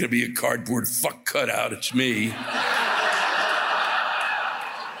 There's not going to be a cardboard fuck cutout. It's me.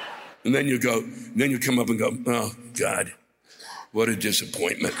 And then you come up and go, oh, God, what a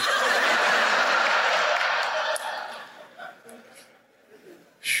disappointment.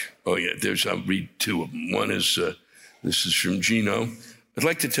 Oh, yeah, I'll read 2 of them. One is, this is from Gino. I'd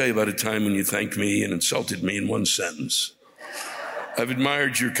like to tell you about a time when you thanked me and insulted me in one sentence. I've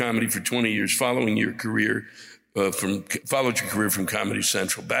admired your comedy for 20 years, followed your career from Comedy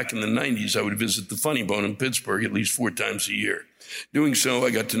Central. Back in the 90s, I would visit the Funny Bone in Pittsburgh at least 4 times a year. Doing so,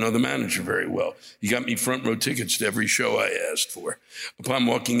 I got to know the manager very well. He got me front row tickets to every show I asked for. Upon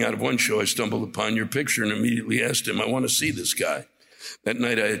walking out of one show, I stumbled upon your picture and immediately asked him, I want to see this guy. That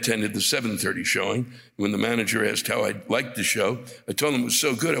night, I attended the 7:30 showing. When the manager asked how I liked the show, I told him it was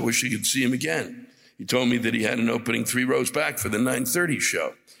so good, I wish I could see him again. He told me that he had an opening 3 rows back for the 9:30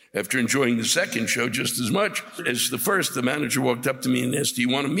 show. After enjoying the second show just as much as the first, the manager walked up to me and asked, do you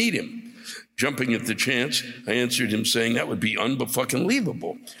want to meet him? Jumping at the chance, I answered him saying that would be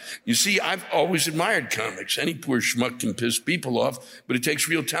unfucking-leavable. You see, I've always admired comics. Any poor schmuck can piss people off, but it takes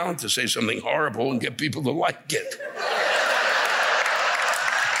real talent to say something horrible and get people to like it.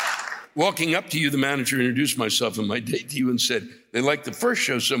 Walking up to you, the manager introduced myself and my date to you and said, they liked the first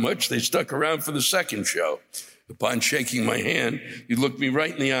show so much, they stuck around for the second show. Upon shaking my hand, you looked me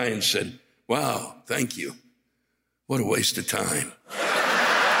right in the eye and said, wow, thank you. What a waste of time.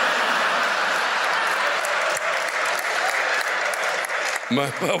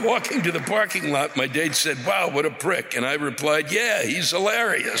 While walking to the parking lot, my date said, wow, what a prick. And I replied, yeah, he's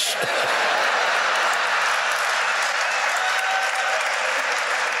hilarious.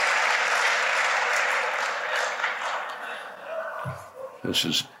 This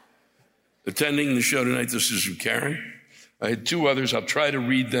is attending the show tonight. This is from Karen. I had 2 others. I'll try to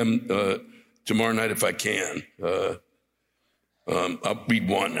read them tomorrow night if I can. I'll read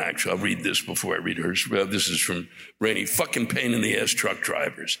one, actually. I'll read this before I read hers. This is from Rainey. Fucking pain in the ass truck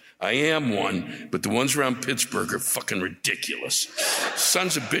drivers. I am one, but the ones around Pittsburgh are fucking ridiculous.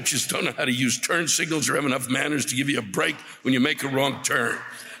 Sons of bitches don't know how to use turn signals or have enough manners to give you a break when you make a wrong turn.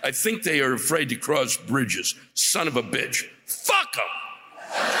 I think they are afraid to cross bridges. Son of a bitch. Fuck them.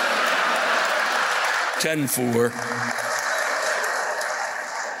 10-4.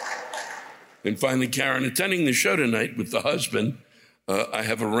 And finally, Karen, attending the show tonight with the husband, I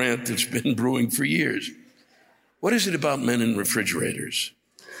have a rant that's been brewing for years. What is it about men and refrigerators?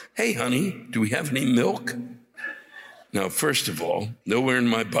 Hey, honey, do we have any milk? Now, first of all, nowhere in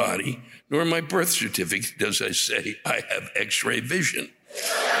my body, nor in my birth certificate does I say I have X-ray vision.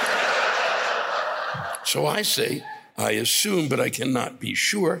 So I say, I assume, but I cannot be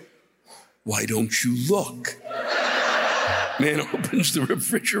sure. Why don't you look? Man opens the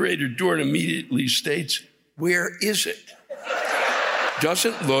refrigerator door and immediately states, where is it?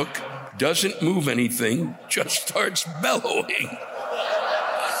 Doesn't look, doesn't move anything, just starts bellowing.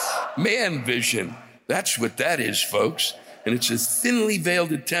 Man vision, that's what that is, folks. And it's a thinly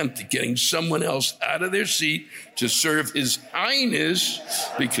veiled attempt at getting someone else out of their seat to serve his highness,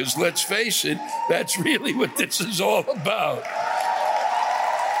 because let's face it, that's really what this is all about.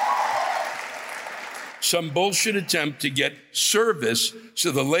 Some bullshit attempt to get service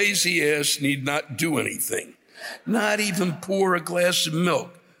so the lazy ass need not do anything. Not even pour a glass of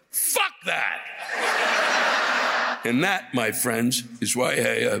milk. Fuck that! And that, my friends, is why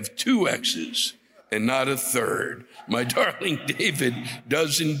I have 2 X's and not a third. My darling David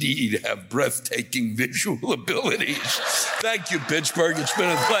does indeed have breathtaking visual abilities. Thank you, Pittsburgh. It's been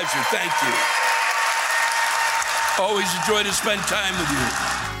a pleasure. Thank you. Always a joy to spend time with you.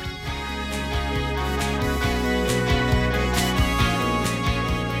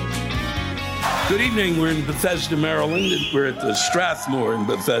 Good evening. We're in Bethesda, Maryland. We're at the Strathmore in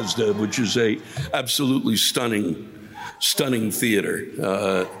Bethesda, which is a absolutely stunning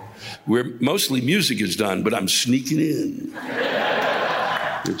theater. Where mostly music is done, but I'm sneaking in.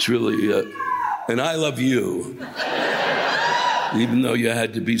 It's really, and I love you. Even though you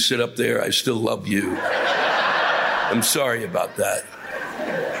had to sit up there, I still love you. I'm sorry about that.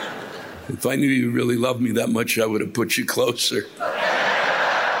 If I knew you really loved me that much, I would have put you closer.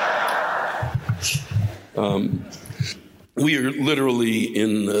 We are literally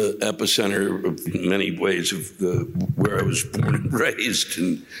in the epicenter of many ways of where I was born and raised,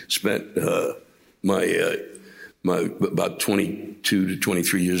 and spent my about 22 to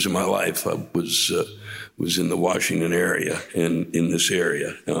 23 years of my life. I was in the Washington area and in this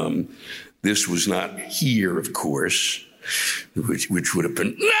area. This was not here, of course, which would have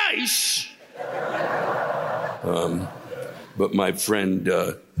been nice. But my friend.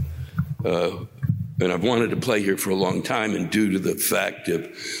 And I've wanted to play here for a long time, and due to the fact of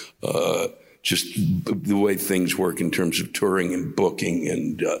just the way things work in terms of touring and booking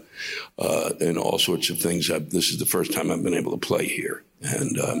and all sorts of things, this is the first time I've been able to play here,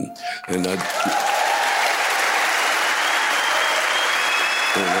 and I'm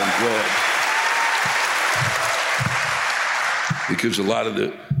glad, because a lot of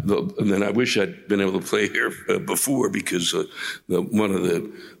and I wish I'd been able to play here before, because one of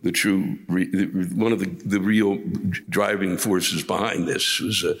the real driving forces behind this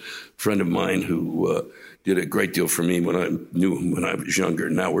was a friend of mine who did a great deal for me when I knew him when I was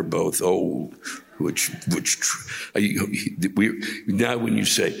younger. Now we're both old, now when you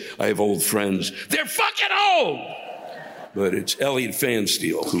say I have old friends, they're fucking old. But it's Elliot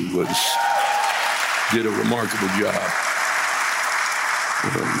Fansteel who did a remarkable job.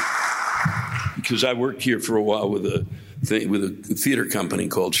 Because I worked here for a while with a theater company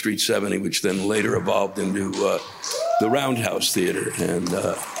called Street 70, which then later evolved into the Roundhouse Theater, and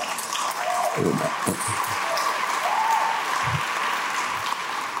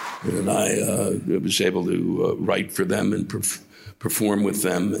I was able to write for them and perform with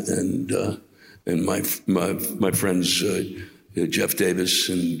them, and my friends Jeff Davis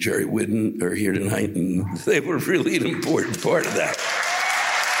and Jerry Whidden are here tonight, and they were really an important part of that.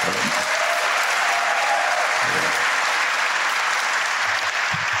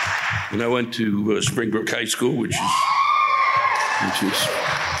 And I went to Springbrook High School, which is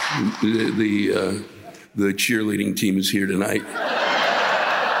the cheerleading team is here tonight.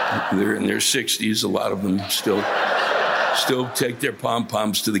 They're in their 60s. A lot of them still take their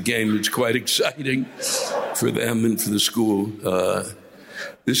pom-poms to the game. It's quite exciting for them and for the school.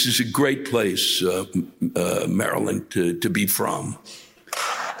 This is a great place, Maryland, to be from.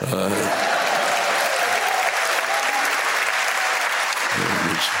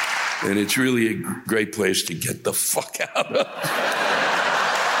 And it's really a great place to get the fuck out of.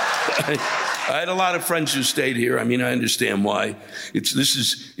 I had a lot of friends who stayed here. I mean, I understand why.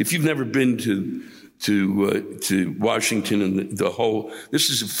 If you've never been to Washington and this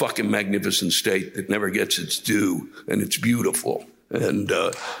is a fucking magnificent state that never gets its due, and it's beautiful and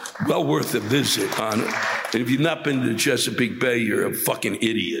well worth a visit. And if you've not been to the Chesapeake Bay, you're a fucking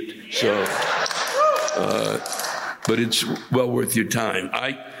idiot. So, but it's well worth your time.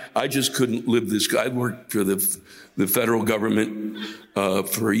 I just couldn't live this. I worked for the federal government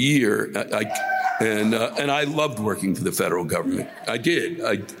for a year. And I loved working for the federal government. I did.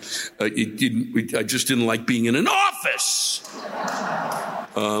 I just didn't like being in an office.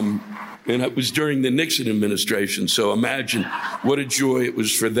 And it was during the Nixon administration. So imagine what a joy it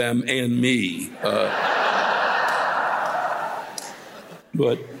was for them and me.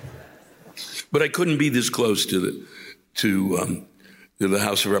 But I couldn't be this close to the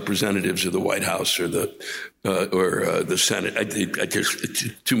House of Representatives or the White House or the Senate. I just, it's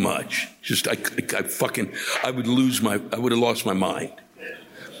too much. Just, I would have lost my mind.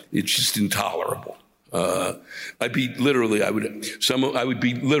 It's just intolerable. I would be literally, I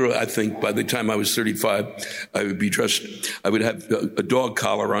think by the time I was 35, I would be dressed, I would have a dog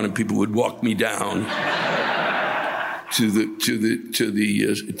collar on and people would walk me down to the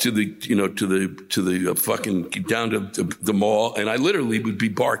fucking down to the mall, and I literally would be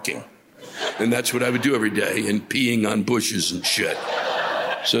barking, and that's what I would do every day, and peeing on bushes and shit.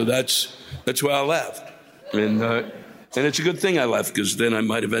 So that's why I left, and it's a good thing I left because then I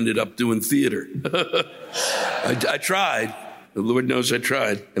might have ended up doing theater. I tried. The Lord knows I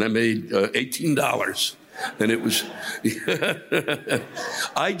tried, and I made $18, and it was.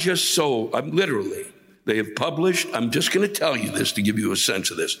 I just sold. I'm literally. They have published, I'm just going to tell you this to give you a sense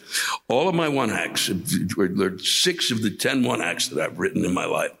of this. All of my one-acts, 6 of the 10 one-acts that I've written in my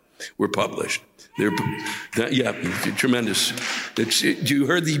life were published. Tremendous. You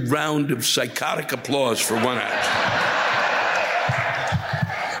heard the round of psychotic applause for one act.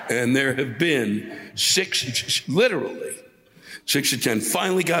 And there have been 6, literally, 6 to 10,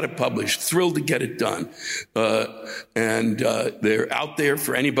 finally got it published, thrilled to get it done. And they're out there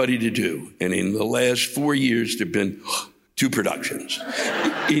for anybody to do. And in the last 4 years, there have been 2 productions.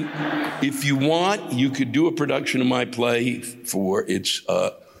 If you want, you could do a production of my play for,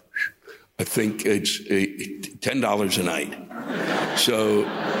 I think it's $10 a night. So,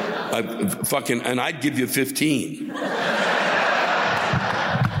 and I'd give you 15.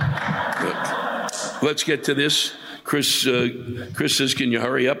 Let's get to this. Chris says, can you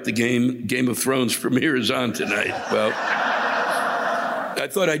hurry up? The Game of Thrones premiere is on tonight. Well, I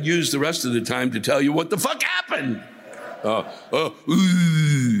thought I'd use the rest of the time to tell you what the fuck happened.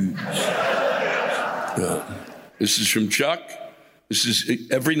 This is from Chuck. This is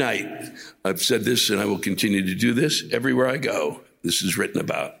every night. I've said this and I will continue to do this everywhere I go. This is written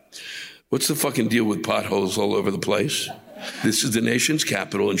about. What's the fucking deal with potholes all over the place? This is the nation's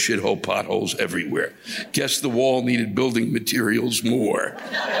capital and shithole potholes everywhere. Guess the wall needed building materials more.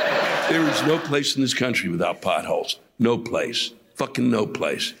 There is no place in this country without potholes. No place. Fucking no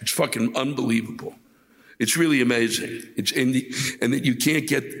place. It's fucking unbelievable. It's really amazing. And that you can't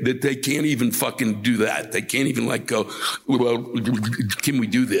get, that they can't even fucking do that. They can't even go, well, can we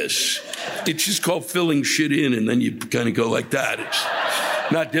do this? It's just called filling shit in and then you kind of go like that. It's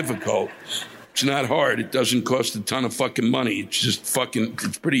not difficult. It's not hard. It doesn't cost a ton of fucking money. It's just fucking,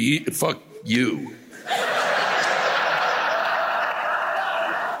 it's pretty, fuck you.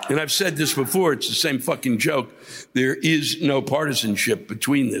 And I've said this before, it's the same fucking joke. There is no partisanship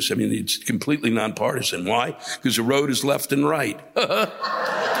between this. I mean, it's completely nonpartisan. Why? Because the road is left and right.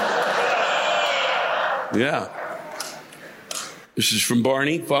 Yeah. This is from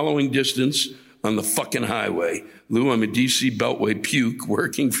Barney. Following distance on the fucking highway. Lou, I'm a DC Beltway puke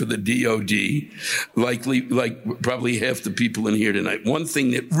working for the DOD, probably half the people in here tonight. One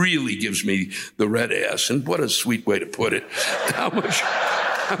thing that really gives me the red ass, and what a sweet way to put it, how much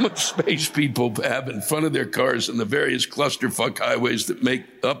space people have in front of their cars on the various clusterfuck highways that make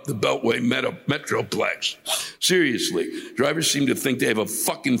up the Beltway Metroplex. Seriously, drivers seem to think they have a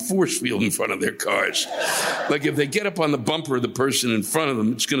fucking force field in front of their cars. Like if they get up on the bumper of the person in front of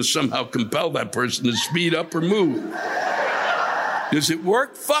them, it's going to somehow compel that person to speed up or move. Does it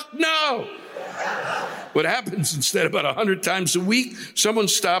work? Fuck no. What happens instead, about 100 times a week, someone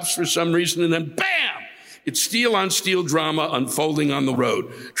stops for some reason and then bam! It's steel-on-steel drama unfolding on the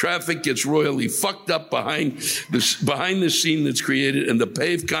road. Traffic gets royally fucked up behind the scene that's created, and the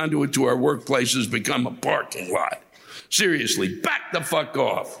paved conduit to our workplaces become a parking lot. Seriously, back the fuck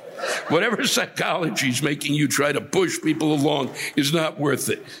off. Whatever psychology is making you try to push people along is not worth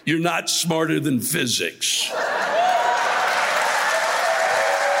it. You're not smarter than physics.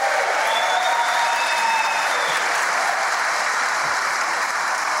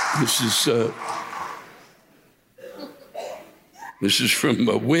 This is from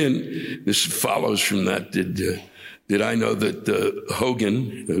Wynn. This follows from that. Did I know that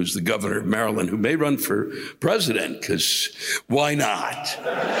Hogan, who's the governor of Maryland, who may run for president, because why not?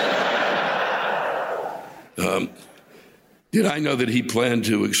 Did I know that he planned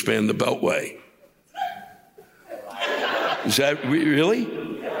to expand the Beltway? Is that really?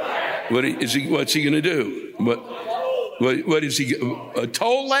 What's he going to do? What is he? A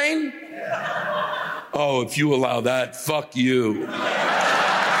toll lane? Oh, if you allow that, fuck you.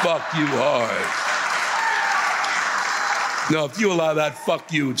 Fuck you hard. No, if you allow that,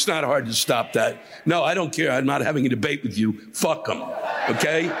 fuck you. It's not hard to stop that. No, I don't care. I'm not having a debate with you. Fuck them.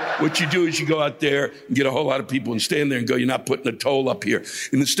 Okay? What you do is you go out there and get a whole lot of people and stand there and go, you're not putting a toll up here.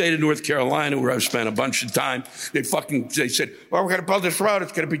 In the state of North Carolina, where I've spent a bunch of time, they said, well, we're going to build this road.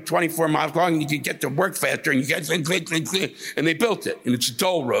 It's going to be 24 miles long and you can get to work faster and you get, and they built it. And it's a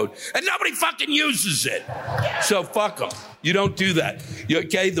toll road. And nobody fucking uses it. So fuck them. You don't do that.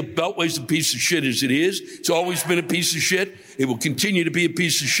 Okay? The Beltway's a piece of shit as it is. It's always been a piece of shit. It will continue to be a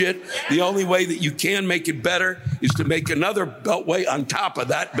piece of shit. The only way that you can make it better is to make another Beltway on top of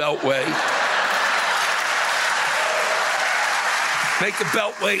that Beltway. Make a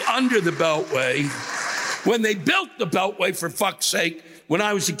Beltway under the Beltway. When they built the Beltway, for fuck's sake, when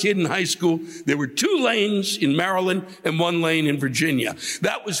I was a kid in high school, there were 2 lanes in Maryland and 1 lane in Virginia.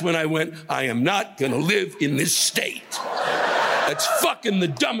 That was when I went, I am not going to live in this state. That's fucking the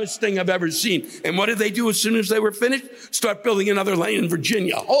dumbest thing I've ever seen. And what did they do as soon as they were finished? Start building another lane in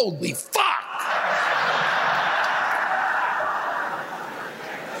Virginia. Holy fuck!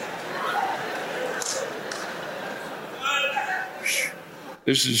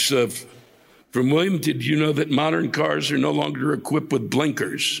 This is from William. Did you know that modern cars are no longer equipped with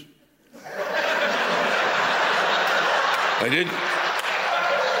blinkers? I didn't.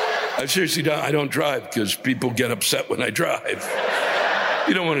 I seriously don't. I don't drive because people get upset when I drive.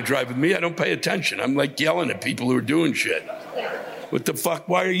 You don't want to drive with me. I don't pay attention. I'm like yelling at people who are doing shit. What the fuck?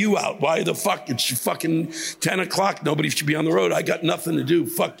 Why are you out? Why the fuck? It's fucking 10 o'clock. Nobody should be on the road. I got nothing to do.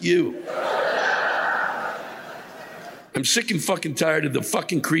 Fuck you. I'm sick and fucking tired of the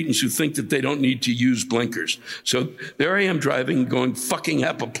fucking cretins who think that they don't need to use blinkers. So there I am driving, going fucking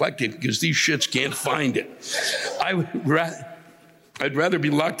apoplectic because these shits can't find it. I'd rather be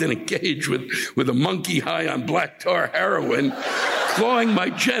locked in a cage with a monkey high on black tar heroin, clawing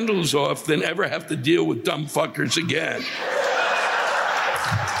my genitals off than ever have to deal with dumb fuckers again.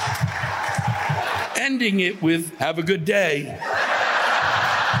 Ending it with, have a good day.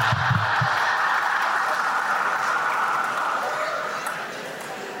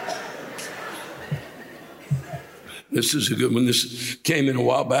 This is a good one. This came in a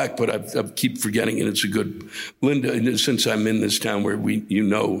while back, but I keep forgetting it. It's a good, Linda, since I'm in this town where Linda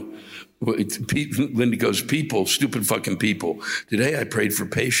goes, people, stupid fucking people. Today I prayed for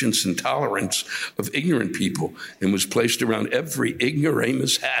patience and tolerance of ignorant people and was placed around every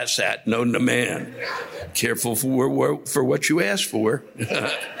ignoramus asshat known to man. Careful for what you ask for.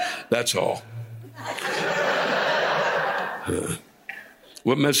 That's all.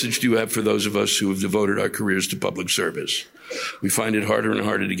 What message do you have for those of us who have devoted our careers to public service? We find it harder and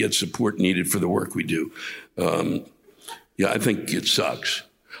harder to get support needed for the work we do. I think it sucks.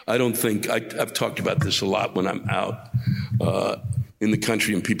 I've talked about this a lot when I'm out in the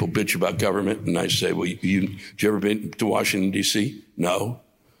country and people bitch about government. And I say, well, did you ever been to Washington, D.C.? No.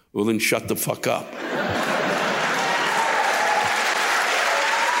 Well, then shut the fuck up.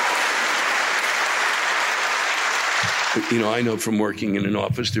 I know from working in an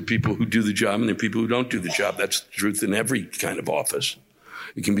office, there are people who do the job and there are people who don't do the job. That's the truth in every kind of office.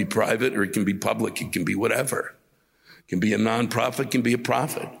 It can be private or it can be public. It can be whatever. It can be a nonprofit, it can be a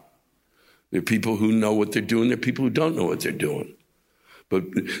profit. There are people who know what they're doing. There are people who don't know what they're doing. But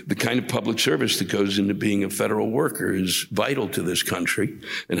the kind of public service that goes into being a federal worker is vital to this country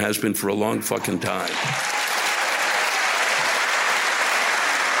and has been for a long fucking time.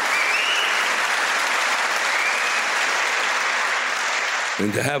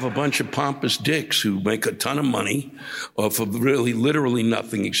 And to have a bunch of pompous dicks who make a ton of money off of really literally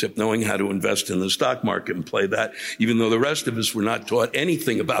nothing except knowing how to invest in the stock market and play that, even though the rest of us were not taught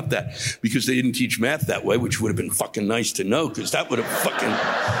anything about that because they didn't teach math that way, which would have been fucking nice to know because that would have fucking...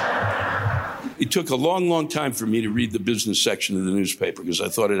 it took a long, long time for me to read the business section of the newspaper because I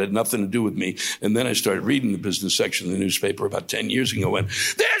thought it had nothing to do with me. And then I started reading the business section of the newspaper about 10 years ago and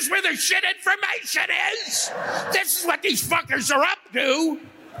there's where the shit information is. This is what these fuckers are up to.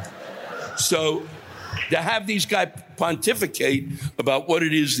 So to have these guys pontificate about what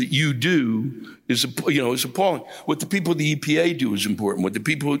it is that you do is appalling. What the people at the EPA do is important. What the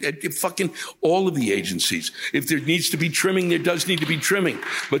people at fucking all of the agencies. If there needs to be trimming, there does need to be trimming.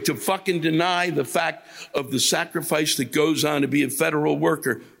 But to fucking deny the fact of the sacrifice that goes on to be a federal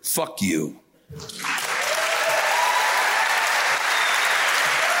worker, fuck you.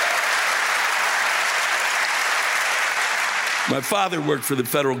 My father worked for the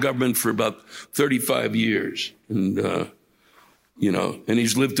federal government for about 35 years, and and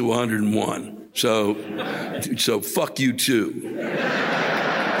he's lived to 101. So fuck you too.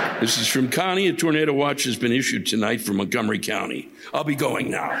 This is from Connie. A tornado watch has been issued tonight for Montgomery County. I'll be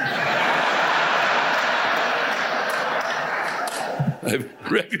going now. I've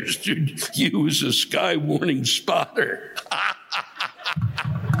registered you as a sky warning spotter.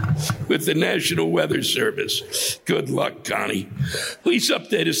 With the National Weather Service. Good luck, Connie. Please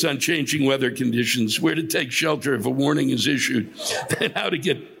update us on changing weather conditions, where to take shelter if a warning is issued, and how to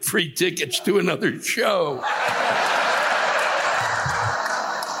get free tickets to another show.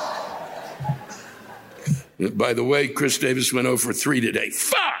 By the way, Chris Davis went 0 for 3 today.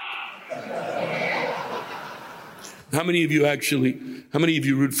 Fuck! How many of you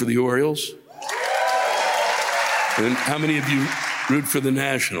root for the Orioles? And how many of you root for the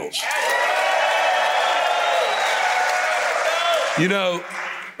Nationals?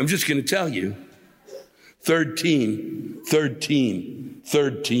 I'm just going to tell you, third team. The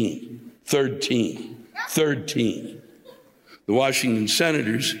Washington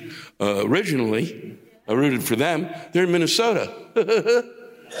Senators, originally, I rooted for them. They're in Minnesota.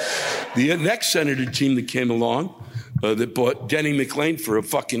 The next Senator team that came along, that bought Denny McLain for a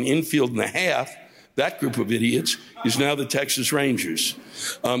fucking infield and a half, that group of idiots is now the Texas Rangers.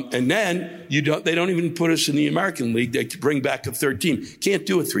 And then they don't even put us in the American League. They bring back a third team. Can't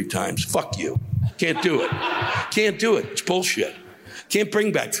do it 3 times. Fuck you. Can't do it. Can't do it. It's bullshit. Can't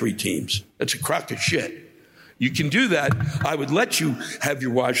bring back 3 teams. That's a crock of shit. You can do that. I would let you have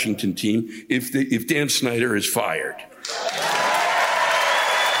your Washington team if Dan Snyder is fired.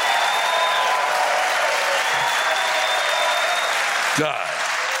 God.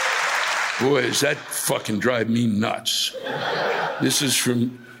 Boy, does that fucking drive me nuts. This is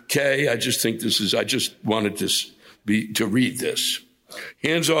from Kay. I just wanted to read this.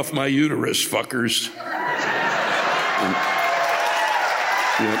 Hands off my uterus, fuckers.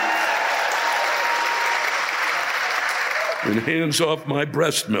 And hands off my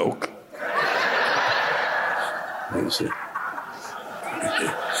breast milk.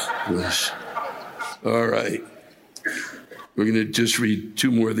 All right. We're going to just read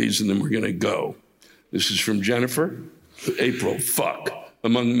 2 more of these and then we're going to go. This is from Jennifer. April, fuck.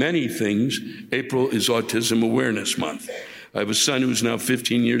 Among many things, April is Autism Awareness Month. I have a son who's now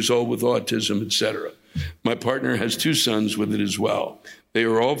 15 years old with autism, etc. My partner has 2 sons with it as well. They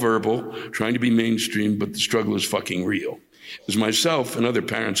are all verbal, trying to be mainstream, but the struggle is fucking real. As myself and other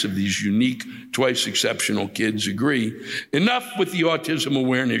parents of these unique, twice exceptional kids agree, enough with the autism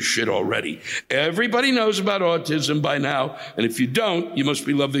awareness shit already. Everybody knows about autism by now, and if you don't, you must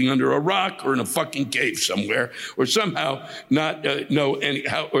be living under a rock or in a fucking cave somewhere, or somehow not know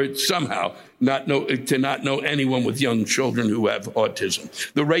anyone with young children who have autism.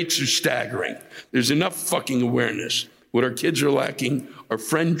 The rates are staggering. There's enough fucking awareness. What our kids are lacking are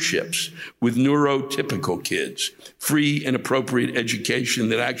friendships with neurotypical kids, free and appropriate education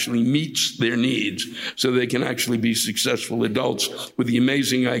that actually meets their needs so they can actually be successful adults with the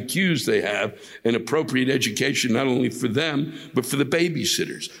amazing IQs they have, and appropriate education not only for them, but for the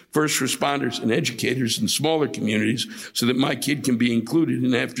babysitters, first responders, and educators in smaller communities so that my kid can be included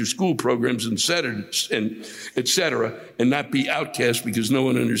in after-school programs and et cetera, and not be outcast because no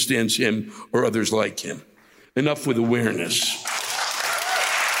one understands him or others like him. Enough with awareness.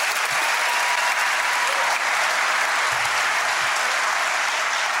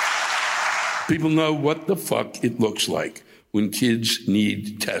 People know what the fuck it looks like when kids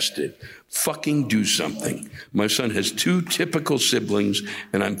need tested. Fucking do something. My son has 2 typical siblings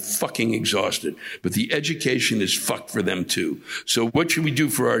and I'm fucking exhausted. But the education is fucked for them too. So what should we do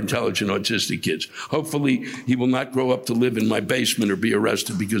for our intelligent autistic kids? Hopefully he will not grow up to live in my basement or be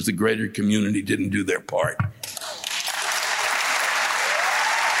arrested because the greater community didn't do their part.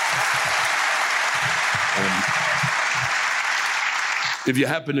 If you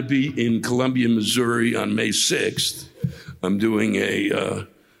happen to be in Columbia, Missouri on May 6th, I'm doing a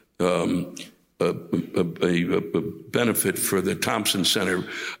benefit for the Thompson Center,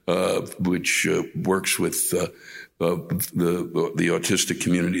 which works with the autistic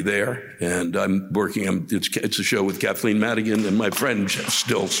community there. And I'm working, it's a show with Kathleen Madigan and my friend Jeff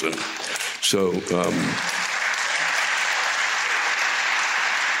Stilson. So,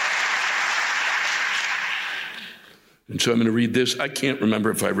 and so I'm going to read this. I can't remember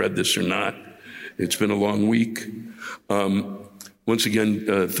if I read this or not. It's been a long week. Once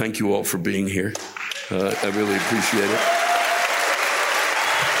again, thank you all for being here. I really appreciate it.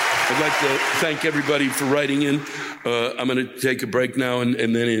 I'd like to thank everybody for writing in. I'm going to take a break now, and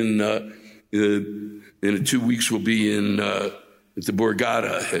then in 2 weeks we'll be in at the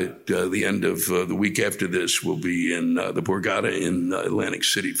Borgata. At the end of the week after this, we'll be in the Borgata in Atlantic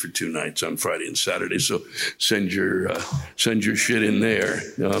City for 2 nights on Friday and Saturday. So send your shit in there.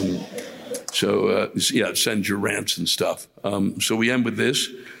 Send your rants and stuff. So we end with this.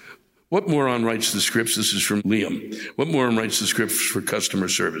 What moron writes the scripts? This is from Liam. What moron writes the scripts for customer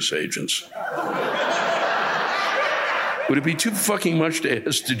service agents? Would it be too fucking much to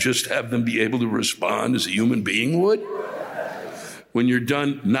ask to just have them be able to respond as a human being would? When you're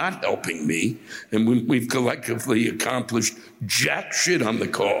done not helping me, and when we've collectively accomplished jack shit on the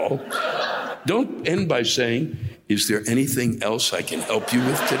call, don't end by saying, is there anything else I can help you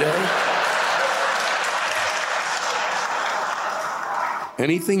with today?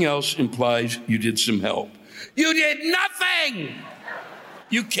 Anything else implies you did some help. You did nothing!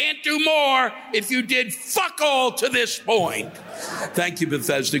 You can't do more if you did fuck all to this point. Thank you,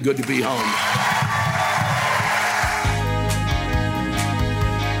 Bethesda. Good to be home.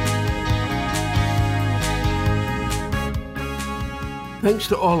 Thanks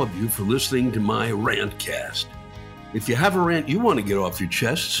to all of you for listening to my rantcast. If you have a rant you want to get off your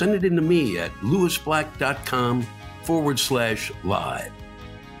chest, send it in to me at lewisblack.com/live.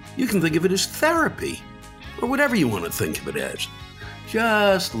 You can think of it as therapy, or whatever you want to think of it as.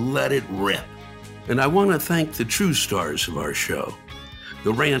 Just let it rip. And I want to thank the true stars of our show,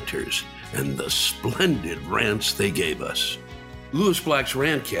 the ranters, and the splendid rants they gave us. Lewis Black's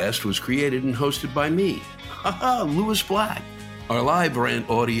Rantcast was created and hosted by me, Lewis Black. Our live rant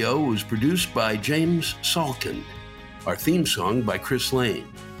audio was produced by James Salkind. Our theme song by Chris Lane.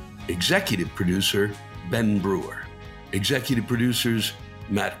 Executive producer, Ben Brewer. Executive producers,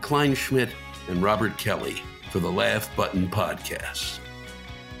 Matt Kleinschmidt and Robert Kelly for the Laugh Button Podcast.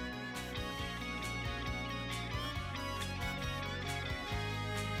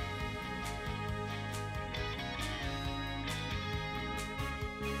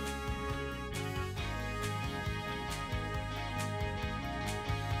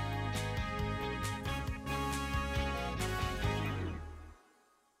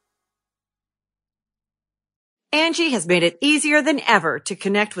 Angie has made it easier than ever to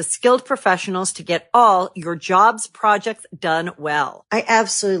connect with skilled professionals to get all your jobs projects done well. I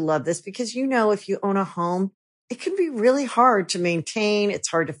absolutely love this because, you know, if you own a home, it can be really hard to maintain. It's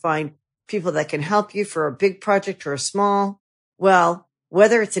hard to find people that can help you for a big project or a small. Well,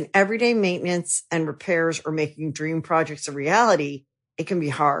 whether it's in everyday maintenance and repairs or making dream projects a reality, it can be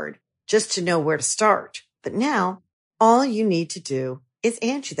hard just to know where to start. But now all you need to do is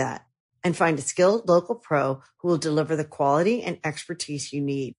Angie that and find a skilled local pro who will deliver the quality and expertise you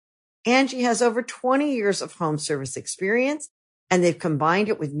need. Angie has over 20 years of home service experience, and they've combined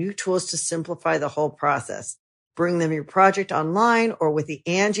it with new tools to simplify the whole process. Bring them your project online or with the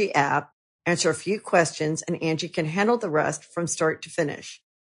Angie app, answer a few questions, and Angie can handle the rest from start to finish.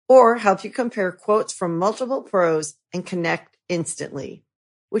 Or help you compare quotes from multiple pros and connect instantly,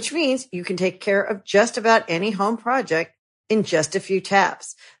 which means you can take care of just about any home project in just a few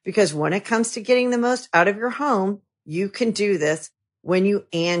taps. Because when it comes to getting the most out of your home, you can do this when you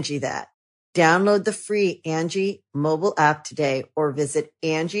Angie that. Download the free Angie mobile app today or visit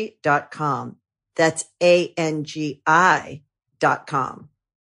Angie.com. That's ANGI.com.